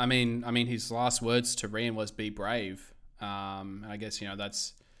 I mean his last words to Rian was be brave. I guess, you know,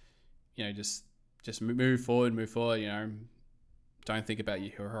 that's, you know, just move forward, you know, don't think about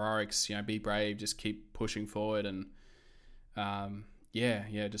your heroics, you know, be brave, just keep pushing forward. And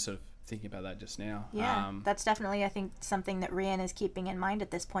just sort of thinking about that just now. That's definitely, I think, something that Rian is keeping in mind at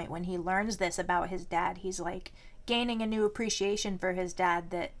this point. When he learns this about his dad, he's like gaining a new appreciation for his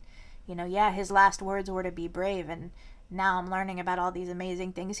dad, that, you know, his last words were to be brave, and now I'm learning about all these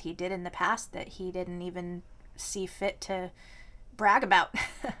amazing things he did in the past that he didn't even see fit to brag about.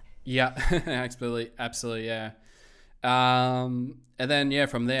 Yeah, absolutely, yeah. And then,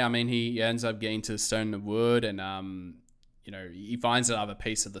 from there, I mean, he ends up getting to the Stone in the Wood, and you know, he finds another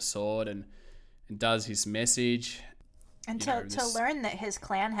piece of the sword and does his message. And to learn that his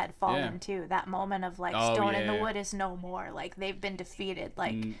clan had fallen too, that moment of like, Stone in the Wood is no more, like they've been defeated,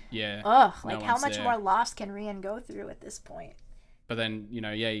 like how much more loss can Rian go through at this point? But then, you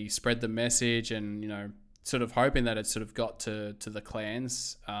know, he spread the message, and, you know, sort of hoping that it sort of got to the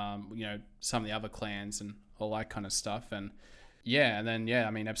clans, you know, some of the other clans and all that kind of stuff. And and then I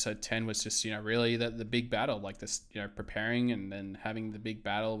mean, episode 10 was just, you know, really the big battle, like this, you know, preparing and then having the big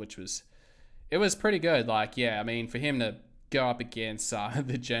battle, which was, it was pretty good. Like, I mean, for him to go up against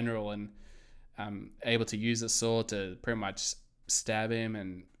the general and able to use the sword to pretty much stab him,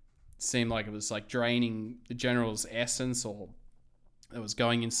 and seemed like it was like draining the general's essence, or it was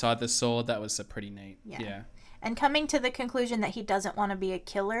going inside the sword. That was pretty neat. Yeah. And coming to the conclusion that he doesn't want to be a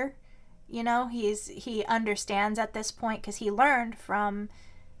killer, You know, he understands at this point because he learned from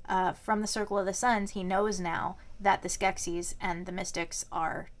the Circle of the Suns. He knows now that the Skeksis and the Mystics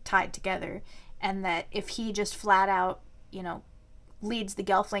are tied together, and that if he just flat out, you know, leads the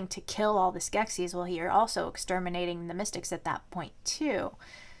Gelfling to kill all the Skeksis, well, you're also exterminating the Mystics at that point too.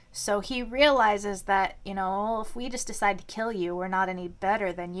 So he realizes that, you know, if we just decide to kill you, we're not any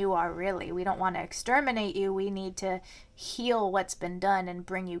better than you are, really. We don't want to exterminate you. We need to heal what's been done and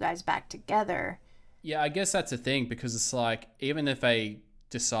bring you guys back together. Yeah, I guess that's the thing, because it's like, even if they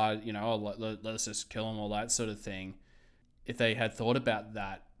decide, you know, oh, let's just kill them, all that sort of thing, if they had thought about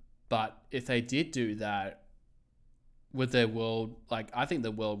that, but if they did do that, would their world, like, I think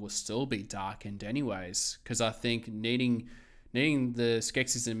the world will still be darkened anyways, because I think needing the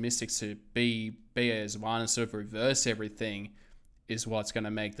Skeksis and Mystics to be as one and sort of reverse everything is what's going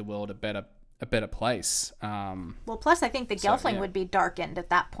to make the world a better place. Well, plus I think the Gelfling would be darkened at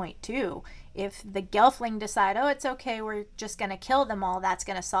that point too. If the Gelfling decide, oh, it's okay, we're just going to kill them all, that's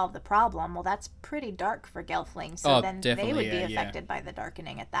going to solve the problem. Well, that's pretty dark for Gelfling. So then they would be affected by the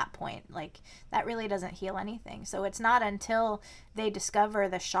darkening at that point. Like, that really doesn't heal anything. So it's not until they discover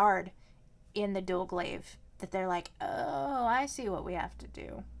the shard in the dual glaive that they're like, oh, I see what we have to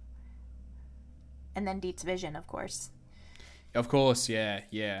do. And then Deet's vision, of course. Of course, yeah.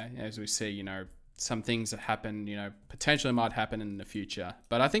 As we see, you know, some things that happen, you know, potentially might happen in the future.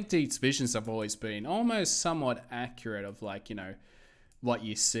 But I think Deet's visions have always been almost somewhat accurate of, like, you know, what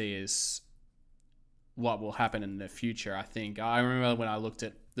you see is what will happen in the future. I think I remember when I looked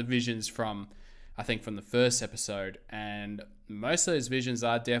at the visions from the first episode, and most of those visions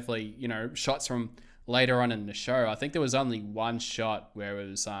are definitely, you know, shots from later on in the show. I think there was only one shot where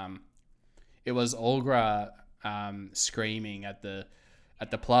it was Olgra screaming at the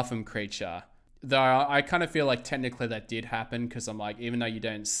Pluffum creature. Though I kind of feel like technically that did happen, because I'm like, even though you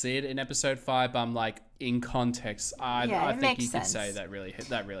don't see it in episode 5, I'm like, in context, I think you could say that really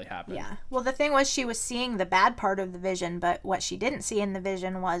happened. Yeah. Well, the thing was, she was seeing the bad part of the vision, but what she didn't see in the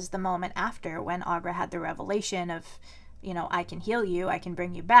vision was the moment after, when Aughra had the revelation of, you know, I can heal you, I can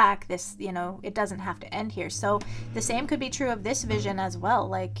bring you back. This, you know, it doesn't have to end here. So the same could be true of this vision as well.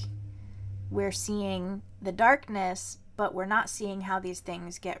 Like, we're seeing the darkness, but we're not seeing how these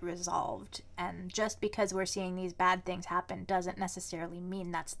things get resolved. And just because we're seeing these bad things happen doesn't necessarily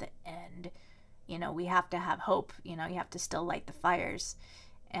mean that's the end. You know, we have to have hope. You know, you have to still light the fires.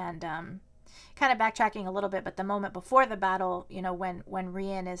 And kind of backtracking a little bit, but the moment before the battle, you know, when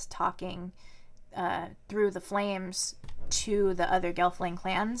Rian is talking through the flames to the other Gelfling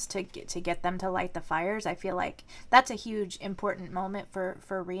clans to get them to light the fires, I feel like that's a huge important moment for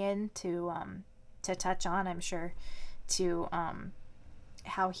Rian to touch on, I'm sure, to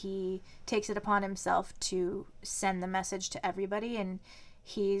how he takes it upon himself to send the message to everybody, and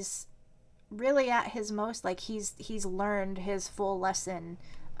he's really at his most, like, he's learned his full lesson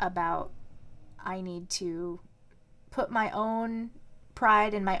about, I need to put my own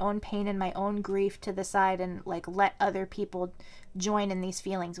pride and my own pain and my own grief to the side and, like, let other people join in these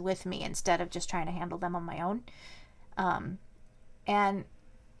feelings with me instead of just trying to handle them on my own. And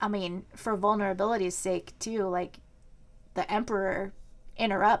I mean, for vulnerability's sake too, like, the Emperor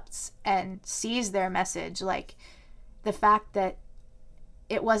interrupts and sees their message. Like, the fact that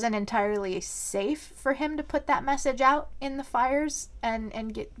it wasn't entirely safe for him to put that message out in the fires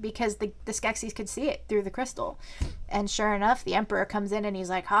and get, because the Skeksis could see it through the crystal. And sure enough, the Emperor comes in and he's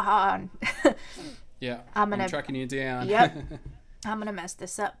like, haha. And yeah, I'm tracking you down. Yep. I'm going to mess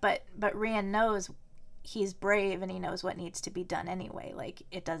this up. But Rian knows he's brave and he knows what needs to be done anyway. Like,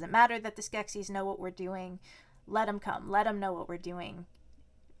 it doesn't matter that the Skeksis know what we're doing. Let them come. Let them know what we're doing.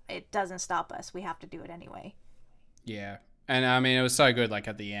 It doesn't stop us. We have to do it anyway. Yeah. And I mean, it was so good, like,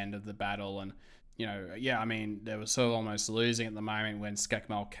 at the end of the battle, and, you know, yeah, I mean, they were so almost losing at the moment when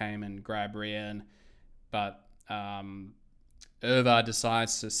Skekmal came and grabbed Rian, but Urvar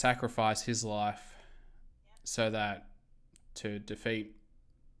decides to sacrifice his life so that to defeat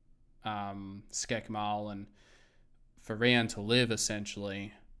Skekmal and for Rian to live,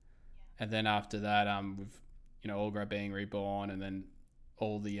 essentially. And then after that, with, you know, Aughra being reborn, and then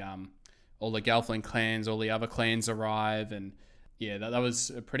all the Gelfling clans, all the other clans arrive, and yeah, that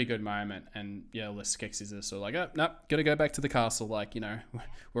was a pretty good moment. And yeah, the Skeksis are sort of like, oh, nope, gotta go back to the castle. Like, you know,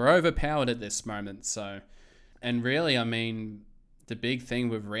 we're overpowered at this moment. So, and really, I mean, the big thing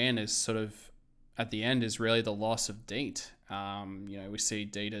with Rian is sort of, at the end, is really the loss of Deet. You know, we see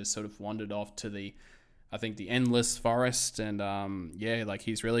Deet has sort of wandered off to the Endless Forest, and yeah, like,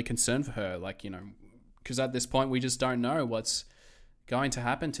 he's really concerned for her. Like, you know, because at this point, we just don't know what's going to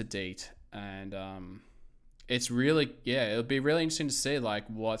happen to Deet. And it's really, it'll be really interesting to see like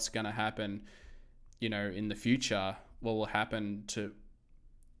what's going to happen, in the future. What will happen to,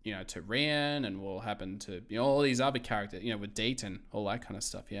 to Rian, and what will happen to, all these other characters, with Deaton, all that kind of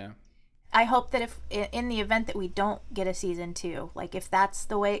stuff. Yeah. I hope that if in the event that we don't get a season 2, like if that's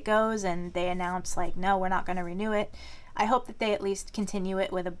the way it goes and they announce like, no, we're not going to renew it, I hope that they at least continue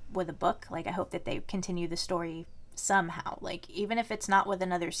it with a book. Like I hope that they continue the story somehow. Like even if it's not with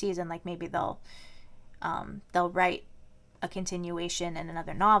another season, like maybe they'll write a continuation in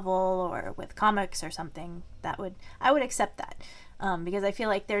another novel or with comics or something. I would accept that, because I feel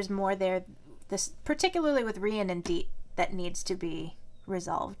like there's more there, this particularly with Rian and Deet, that needs to be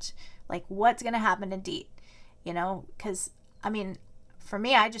resolved. Like what's going to happen to Deet, because I mean, for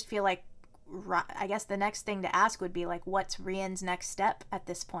me, I just feel like, I guess the next thing to ask would be like, what's Rian's next step at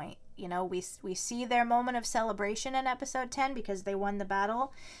this point? We see their moment of celebration in episode 10 because they won the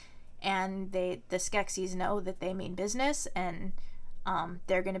battle, and the Skeksis know that they mean business, and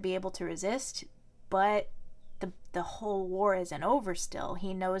they're going to be able to resist, but the whole war isn't over still.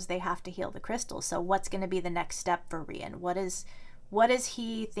 He knows they have to heal the crystal. So what's going to be the next step for Rian? What is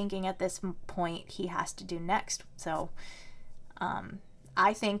he thinking at this point he has to do next? So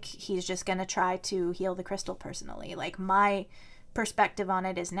I think he's just going to try to heal the crystal personally. Like my perspective on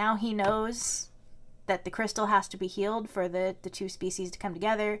it is, now he knows that the crystal has to be healed for the two species to come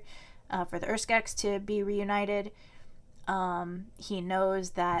together, for the Urskeks to be reunited. He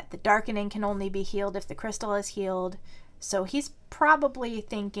knows that the darkening can only be healed if the crystal is healed. So he's probably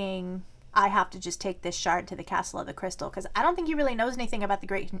thinking, I have to just take this shard to the Castle of the Crystal, because I don't think he really knows anything about the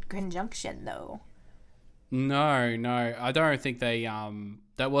Great Conjunction, though. No, I don't think they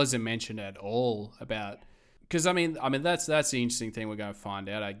that wasn't mentioned at all about, because I mean that's the interesting thing we're going to find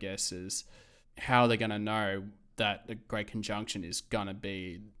out, I guess, is how they're going to know that the Great Conjunction is going to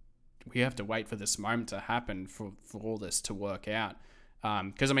be. We have to wait for this moment to happen for all this to work out,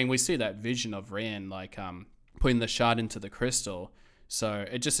 because I mean we see that vision of Rian like putting the shard into the crystal, so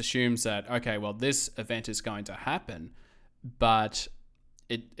it just assumes that, okay, well, this event is going to happen, but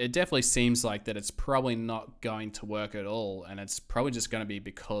it definitely seems like that it's probably not going to work at all, and it's probably just going to be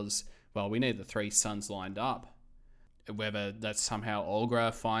because, well, we need the 3 suns lined up. Whether that somehow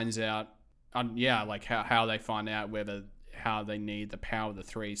Olgra finds out, like how they find out how they need the power of the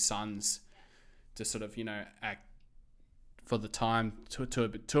 3 suns to sort of, act for the time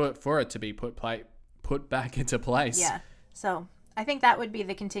for it to be put back into place. Yeah. So I think that would be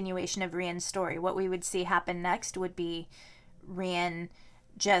the continuation of Rian's story. What we would see happen next would be Rian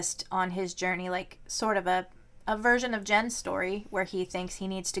just on his journey, like sort of a version of Jen's story where he thinks he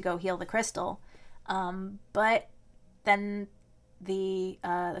needs to go heal the crystal. But then the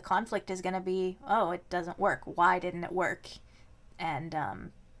conflict is going to be, oh, it doesn't work. Why didn't it work? And,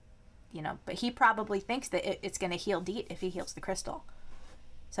 but he probably thinks that it's going to heal Deet if he heals the crystal.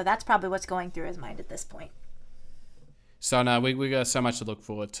 So that's probably what's going through his mind at this point. So no, we got so much to look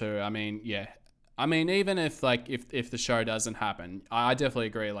forward to. I mean, yeah. I mean, even if the show doesn't happen, I definitely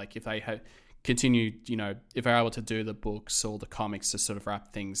agree. Like if they had continued, if they're able to do the books or the comics to sort of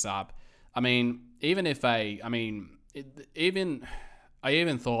wrap things up. I mean, I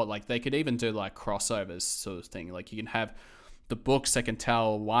even thought like they could even do like crossovers sort of thing. Like you can have the books that can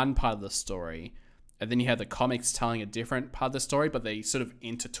tell one part of the story, and then you have the comics telling a different part of the story, but they sort of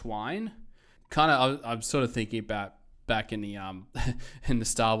intertwine. I'm sort of thinking about back in the in the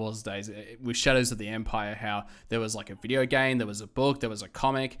Star Wars days with Shadows of the Empire, how there was like a video game, there was a book, there was a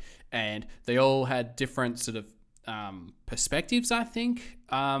comic, and they all had different sort of perspectives, I think,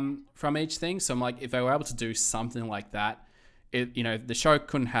 from each thing. So I'm like, if they were able to do something like that, the show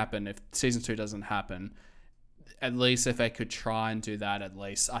couldn't happen if season 2 doesn't happen. At least if they could try and do that, at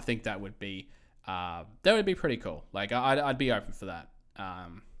least I think that would be pretty cool. Like I'd be open for that.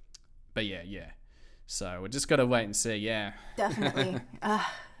 But yeah. So we just got to wait and see. Yeah, definitely.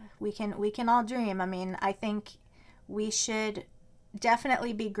 We can all dream. I mean, I think we should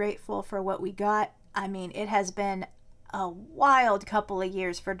definitely be grateful for what we got. I mean, it has been a wild couple of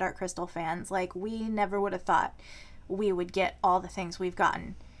years for Dark Crystal fans. Like, we never would have thought we would get all the things we've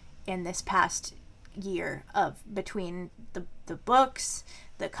gotten in this past year, of between the books,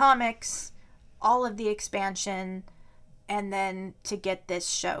 the comics, all of the expansion, and then to get this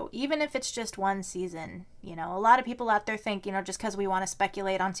show, even if it's just one season. A lot of people out there think, just because we want to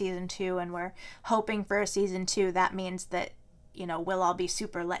speculate on season 2 and we're hoping for a season 2, that means that, we'll all be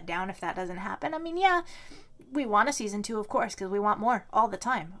super let down if that doesn't happen. I mean, yeah, we want a season 2, of course, because we want more all the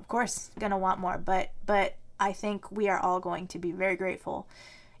time. Of course, gonna want more, but I think we are all going to be very grateful.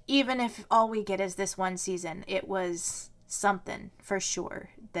 Even if all we get is this one season, it was something for sure.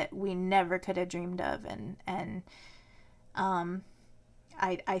 that we never could have dreamed of, and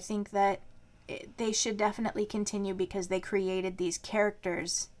I think that they should definitely continue because they created these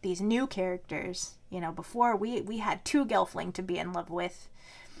characters, these new characters. You know, before we had 2 Gelfling to be in love with,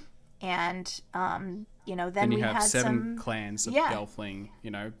 and you know, then you we have had 7 some clans of yeah. Gelfling, you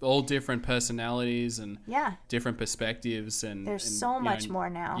know, all different personalities and Yeah. different perspectives, and There's and, so you much know, more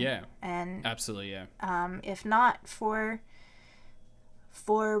now. Yeah, And absolutely, yeah. if not for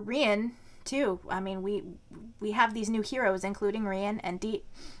Rian too. I mean, we have these new heroes, including Rian and Deet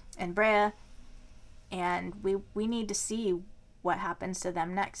and Brea, and we need to see what happens to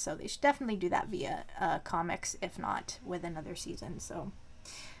them next. So they should definitely do that via comics, if not with another season. So,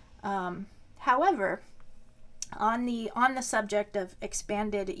 however, on the subject of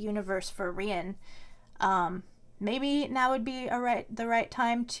expanded universe for Rian, maybe now would be the right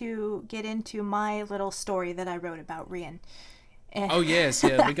time to get into my little story that I wrote about Rian. Oh yes,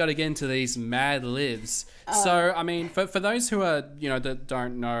 yeah, we got to get into these Mad Libs. So I mean, for those who are, you know, that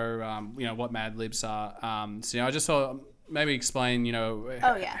don't know, you know, what Mad Libs are, so you know, I just thought maybe explain, you know,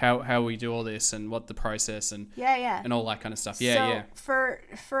 how we do all this and what the process and and all that kind of stuff. So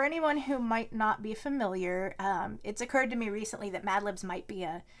for anyone who might not be familiar, it's occurred to me recently that Mad Libs might be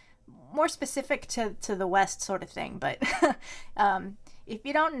a more specific to the West sort of thing, but if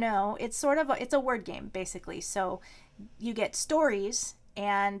you don't know, it's sort of it's a word game basically. So you get stories,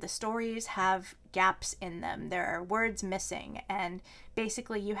 and the stories have gaps in them. There are words missing, and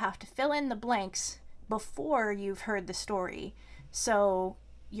basically you have to fill in the blanks before you've heard the story. So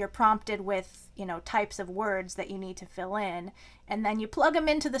you're prompted with, you know, types of words that you need to fill in, and then you plug them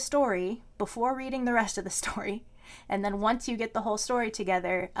into the story before reading the rest of the story. And then once you get the whole story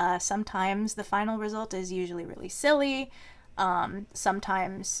together, sometimes the final result is usually really silly.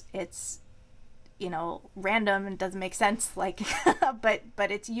 Sometimes it's, you know, random and doesn't make sense, like,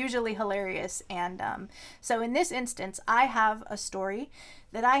 but it's usually hilarious. And so in this instance, I have a story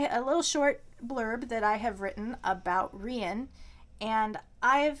a little short blurb that I have written about Rian, and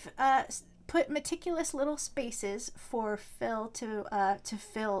I've put meticulous little spaces for Phil to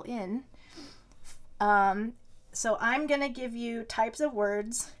fill in. So I'm gonna give you types of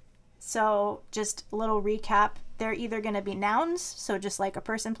words. So just a little recap: they're either gonna be nouns, so just like a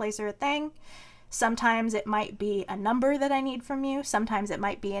person, place, or a thing. Sometimes it might be a number that I need from you. Sometimes it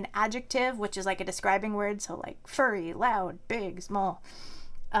might be an adjective, which is like a describing word. So like furry, loud, big, small.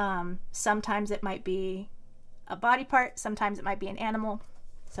 Sometimes it might be a body part. Sometimes it might be an animal.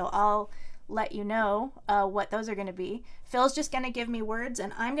 So I'll let you know what those are going to be. Phil's just going to give me words,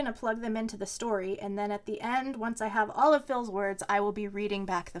 and I'm going to plug them into the story. And then at the end, once I have all of Phil's words, I will be reading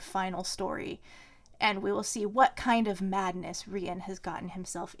back the final story. And we will see what kind of madness Rian has gotten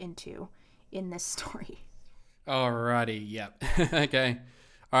himself into in this story. Alrighty, yep. Okay.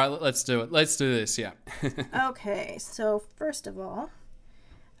 All right, let's do it. Let's do this, yeah. Okay, so first of all,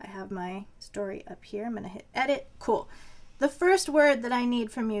 I have my story up here. I'm going to hit edit. Cool. The first word that I need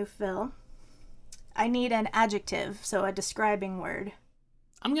from you, Phil, I need an adjective, so a describing word.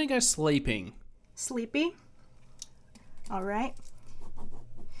 I'm going to go sleeping. Sleepy. All right.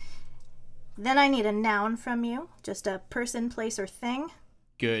 Then I need a noun from you, just a person, place, or thing.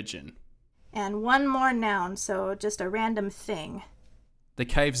 Gurgin. And one more noun, so just a random thing. The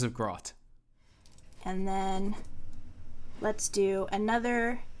Caves of Grot. And then let's do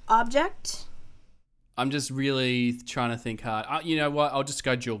another object. I'm just really trying to think hard. You know what? I'll just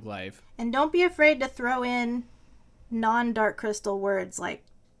go Jewel Glaive. And don't be afraid to throw in non-Dark Crystal words, like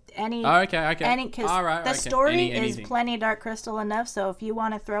any... Oh, okay. Because all right, the okay. story is Anything. plenty Dark Crystal enough, so if you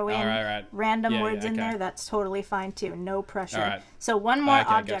want to throw in random words in there, that's totally fine too. No pressure. All right. So one more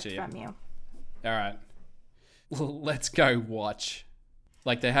object gotcha, from you. All right. Let's go watch.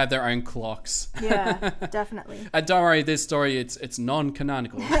 Like they have their own clocks. Yeah, definitely. And don't worry, this story it's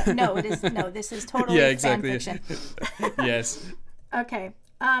non-canonical. No, it is. No, this is totally fan fiction. Yes. Okay.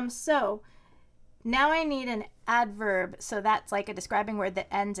 So now I need an adverb. So that's like a describing word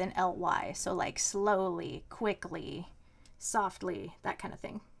that ends in ly. So like slowly, quickly, softly, that kind of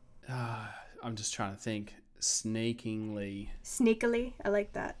thing. I'm just trying to think. Sneakingly. Sneakily. I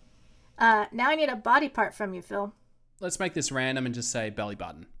like that. Now I need a body part from you, Phil. Let's make this random and just say belly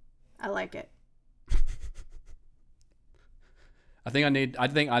button. I like it. I think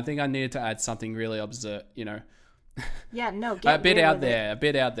I needed to add something really absurd, you know. Yeah, no, a bit out there.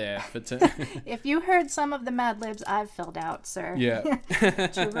 But if you heard some of the Mad Libs I've filled out, sir. Yeah.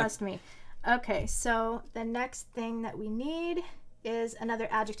 Trust me. Okay, so the next thing that we need is another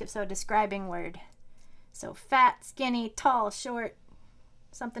adjective, so a describing word. So fat, skinny, tall, short,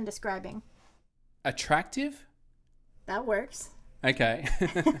 something describing. Attractive? That works. Okay.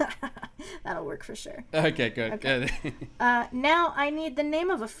 That'll work for sure. Okay, good. Okay. Good. Now I need the name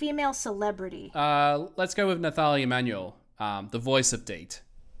of a female celebrity. Let's go with Nathalie Emmanuel, the voice of Deet.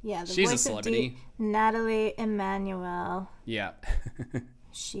 Yeah, She's a voice of celebrity. Deet, Natalie Emmanuel. Yeah.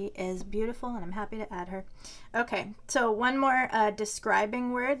 She is beautiful, and I'm happy to add her. Okay, so one more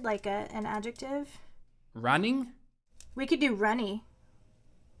describing word, like an adjective. Running? We could do runny.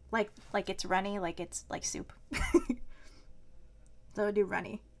 Like it's runny, like it's like soup. So we'll do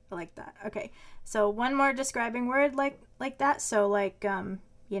runny. I like that. Okay, so one more describing word like that. So like,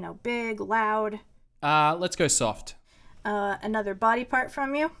 big, loud. Let's go soft. Another body part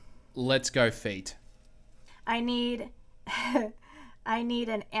from you. Let's go feet. I need an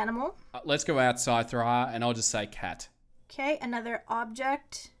animal. Let's go outside, Thra, and I'll just say cat. Okay, another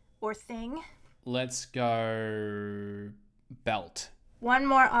object or thing. Let's go belt. One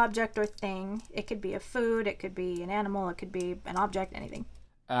more object or thing. It could be a food, it could be an animal, it could be an object, anything.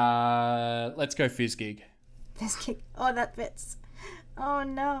 Let's go Fizzgig. Oh, that fits. Oh,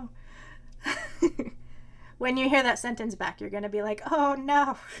 no. When you hear that sentence back, you're going to be like, oh,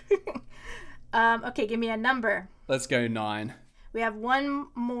 no. Okay, give me a number. Let's go 9. We have one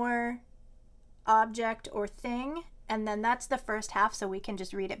more object or thing, and then that's the first half, so we can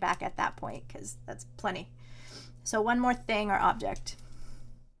just read it back at that point, because that's plenty. So one more thing or object.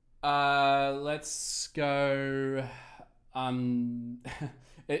 Let's go.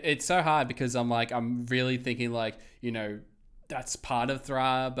 It's so hard because I'm really thinking that's part of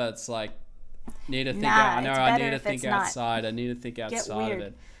Thra, but it's like need to think out. I know I need to think outside. I need to think outside of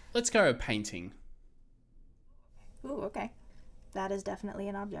it. Let's go painting. Ooh, okay. That is definitely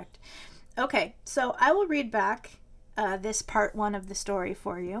an object. Okay, so I will read back this part 1 of the story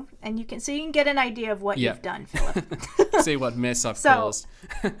for you, and you can get an idea of what you've done, Philip. See what mess I've caused.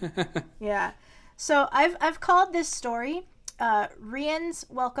 Yeah. So I've called this story Rian's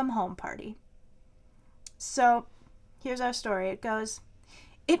Welcome Home Party. So here's our story. It goes,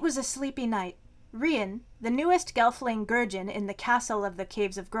 "It was a sleepy night. Rian, the newest Gelfling Gurgin in the castle of the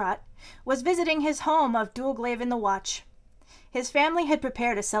Caves of Grot, was visiting his home of Dulglaive in the Watch. His family had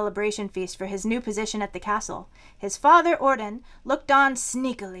prepared a celebration feast for his new position at the castle. His father, Orden, looked on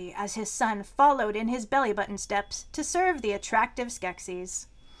sneakily as his son followed in his belly-button steps to serve the attractive Skeksis.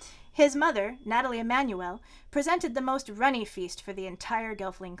 His mother, Natalie Emmanuel, presented the most runny feast for the entire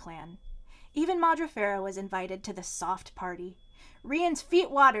Gelfling clan. Even Madrafera was invited to the soft party. Rian's feet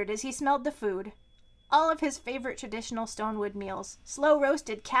watered as he smelled the food. All of his favorite traditional Stonewood meals,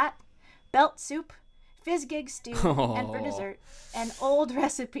 slow-roasted cat, belt soup, Fizzgig stew, and for dessert, an old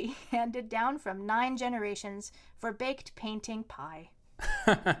recipe handed down from 9 generations for baked painting pie."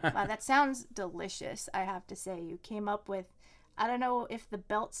 Wow, that sounds delicious, I have to say. You came up with, I don't know if the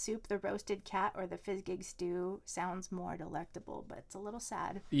belt soup, the roasted cat, or the Fizzgig stew sounds more delectable, but it's a little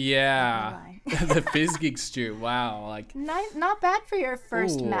sad. Yeah. The Fizzgig stew. Wow. Not bad for your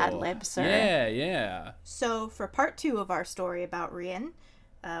first Mad Lib, sir. Yeah. So for part 2 of our story about Rian,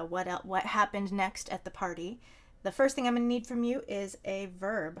 what happened next at the party, the first thing I'm going to need from you is a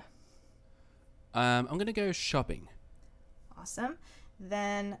verb. I'm going to go shopping. Awesome.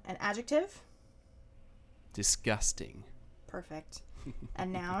 Then an adjective. Disgusting. Perfect. A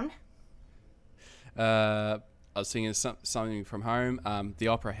noun. I was thinking something from home. The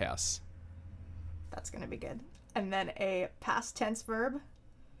Opera House. That's going to be good. And then a past tense verb.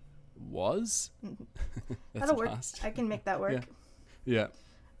 Was? That'll work. I can make that work. Yeah.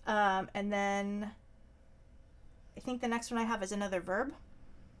 And then I think the next one I have is another verb.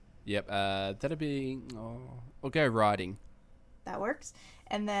 Yep. That'll be... we'll go riding. That works.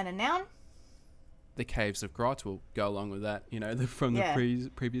 And then a noun. The Caves of Grot will go along with that, from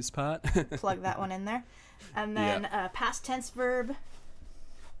the previous part. Plug that one in there. And then a past tense verb.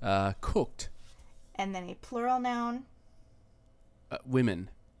 Cooked. And then a plural noun. Women.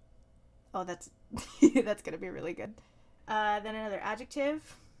 Oh, that's that's going to be really good. Then another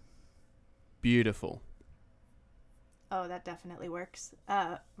adjective. Beautiful. Oh, that definitely works.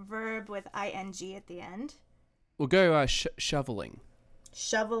 Verb with ing at the end. We'll go shoveling.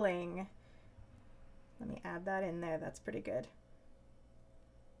 Shoveling. Let me add that in there. That's pretty good.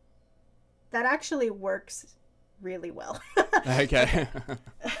 That actually works really well. Okay.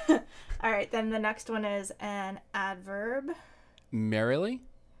 All right, then the next one is an adverb. Merrily?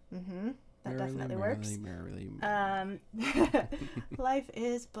 Mm-hmm. That definitely works. Merrily. Life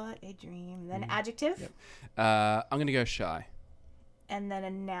is but a dream. Then adjective. Yep. I'm going to go shy. And then a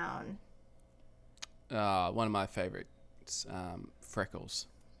noun. One of my favorites, freckles.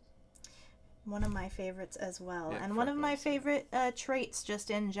 One of my favorites as well. Yeah, and one of my freckles. favorite traits just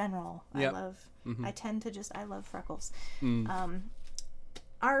in general. Yep. I love freckles.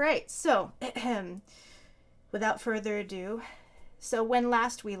 All right. So, without further ado, so when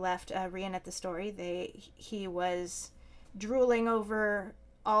last we left Rian at the story, he was drooling over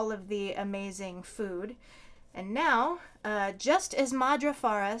all of the amazing food. And now, just as Madra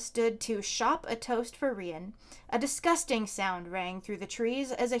Farah stood to shop a toast for Rian, a disgusting sound rang through the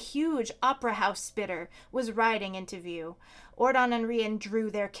trees as a huge opera house spitter was riding into view. Ordon and Rian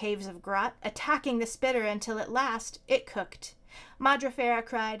drew their caves of grot, attacking the spitter until at last it cooked. Madra Farah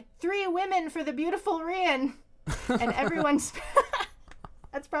cried, "3 women for the beautiful Rian!" And everyone...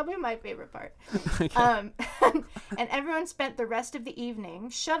 That's probably my favorite part. And everyone spent the rest of the evening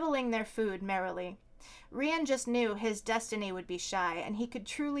shoveling their food merrily. Rian just knew his destiny would be shy, and he could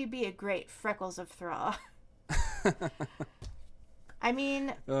truly be a great Freckles of Thra. I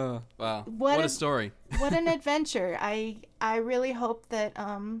mean... Oh, wow. What a story. What an adventure. I really hope that,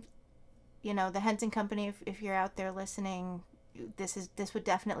 the Henson Company, if you're out there listening, this would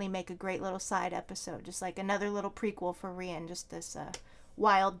definitely make a great little side episode. Just like another little prequel for Rian, just this...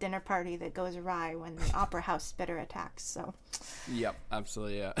 wild dinner party that goes awry when the opera house spitter attacks. So, Yep,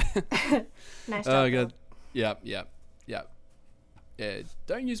 absolutely, yeah. Nice Oh, job. God. Yep. Yeah,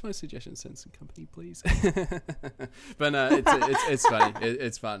 don't use my suggestions, Henson Company, please. But no, it's funny.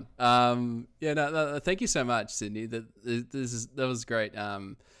 It's fun. No, thank you so much, Sydney. That was great.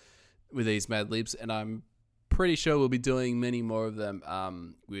 With these Mad Libs, and I'm pretty sure we'll be doing many more of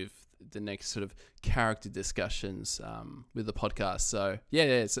them. With the next sort of character discussions with the podcast. So yeah,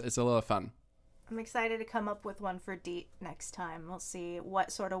 it's a lot of fun. I'm excited to come up with one for Deet next time. We'll see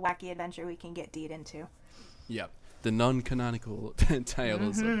what sort of wacky adventure we can get Deet into. Yep. The non-canonical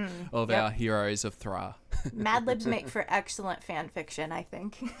tales of our heroes of Thra. Mad Libs make for excellent fan fiction, I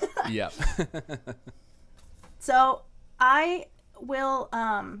think. Yep. So I will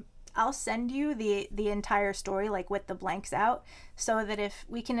I'll send you the entire story, like with the blanks out, so that if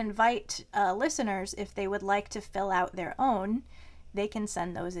we can invite listeners, if they would like to fill out their own, they can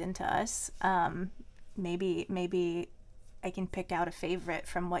send those in to us. Maybe I can pick out a favorite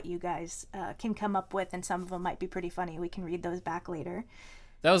from what you guys can come up with, and some of them might be pretty funny. We can read those back later.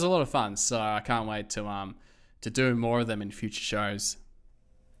 That was a lot of fun, so I can't wait to do more of them in future shows.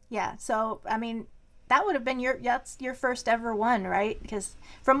 Yeah, so I mean, that would have been that's your first ever one, right? Because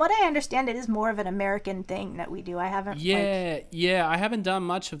from what I understand, it is more of an American thing that we do. I haven't. Yeah, I haven't done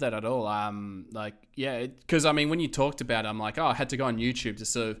much of that at all. Because I mean, when you talked about it, I'm like, I had to go on YouTube to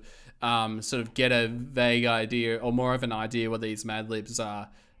sort of get a vague idea or more of an idea what these Mad Libs are.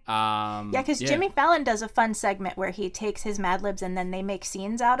 Because Jimmy Fallon does a fun segment where he takes his Mad Libs and then they make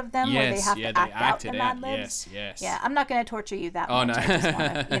scenes out of them where they have to act out the Mad Libs. Yes. Yeah, I'm not going to torture you that much. No. I just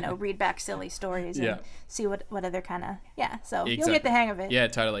want to, read back silly stories and see what other kind of... Yeah, so You'll get the hang of it. Yeah,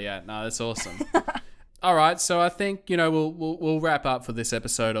 totally, yeah. No, that's awesome. All right, so I think, we'll wrap up for this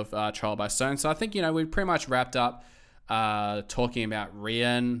episode of Trial by Stone. So I think, we've pretty much wrapped up talking about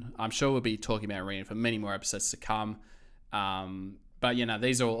Rian. I'm sure we'll be talking about Rian for many more episodes to come. But,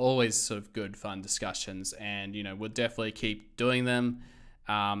 these are always sort of good, fun discussions, and, we'll definitely keep doing them.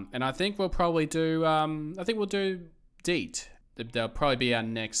 And I think we'll probably do, we'll do Deet. There'll probably be our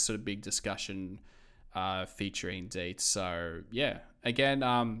next sort of big discussion featuring Deet. So, yeah, again,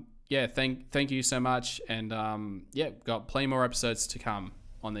 thank you so much. And, got plenty more episodes to come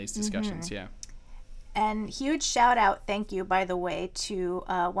on these discussions, yeah. And huge shout out, thank you, by the way, to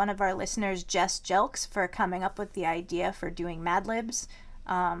one of our listeners, Jess Jelks, for coming up with the idea for doing Mad Libs.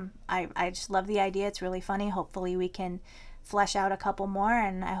 I just love the idea. It's really funny. Hopefully we can flesh out a couple more,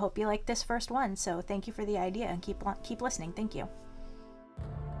 and I hope you like this first one. So thank you for the idea, and keep listening. Thank you.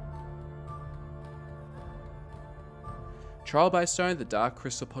 Trial by Stone, the Dark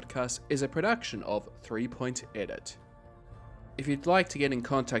Crystal Podcast, is a production of 3 Point Edit. If you'd like to get in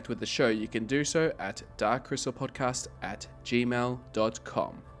contact with the show, you can do so at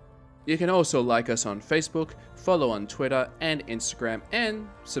darkcrystalpodcast@gmail.com. You can also like us on Facebook, follow on Twitter and Instagram, and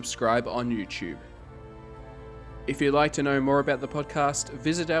subscribe on YouTube. If you'd like to know more about the podcast,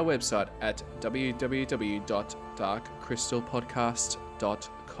 visit our website at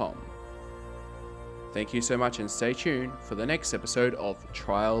www.darkcrystalpodcast.com. Thank you so much, and stay tuned for the next episode of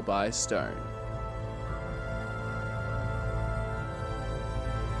Trial by Stone.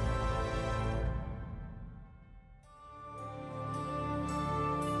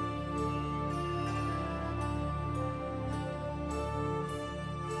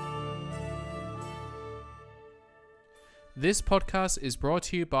 This podcast is brought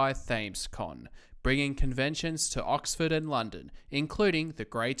to you by ThamesCon, bringing conventions to Oxford and London, including the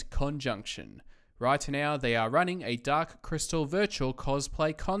Great Conjunction. Right now, they are running a Dark Crystal virtual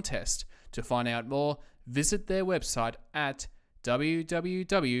cosplay contest. To find out more, visit their website at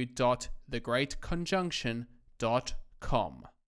www.thegreatconjunction.com.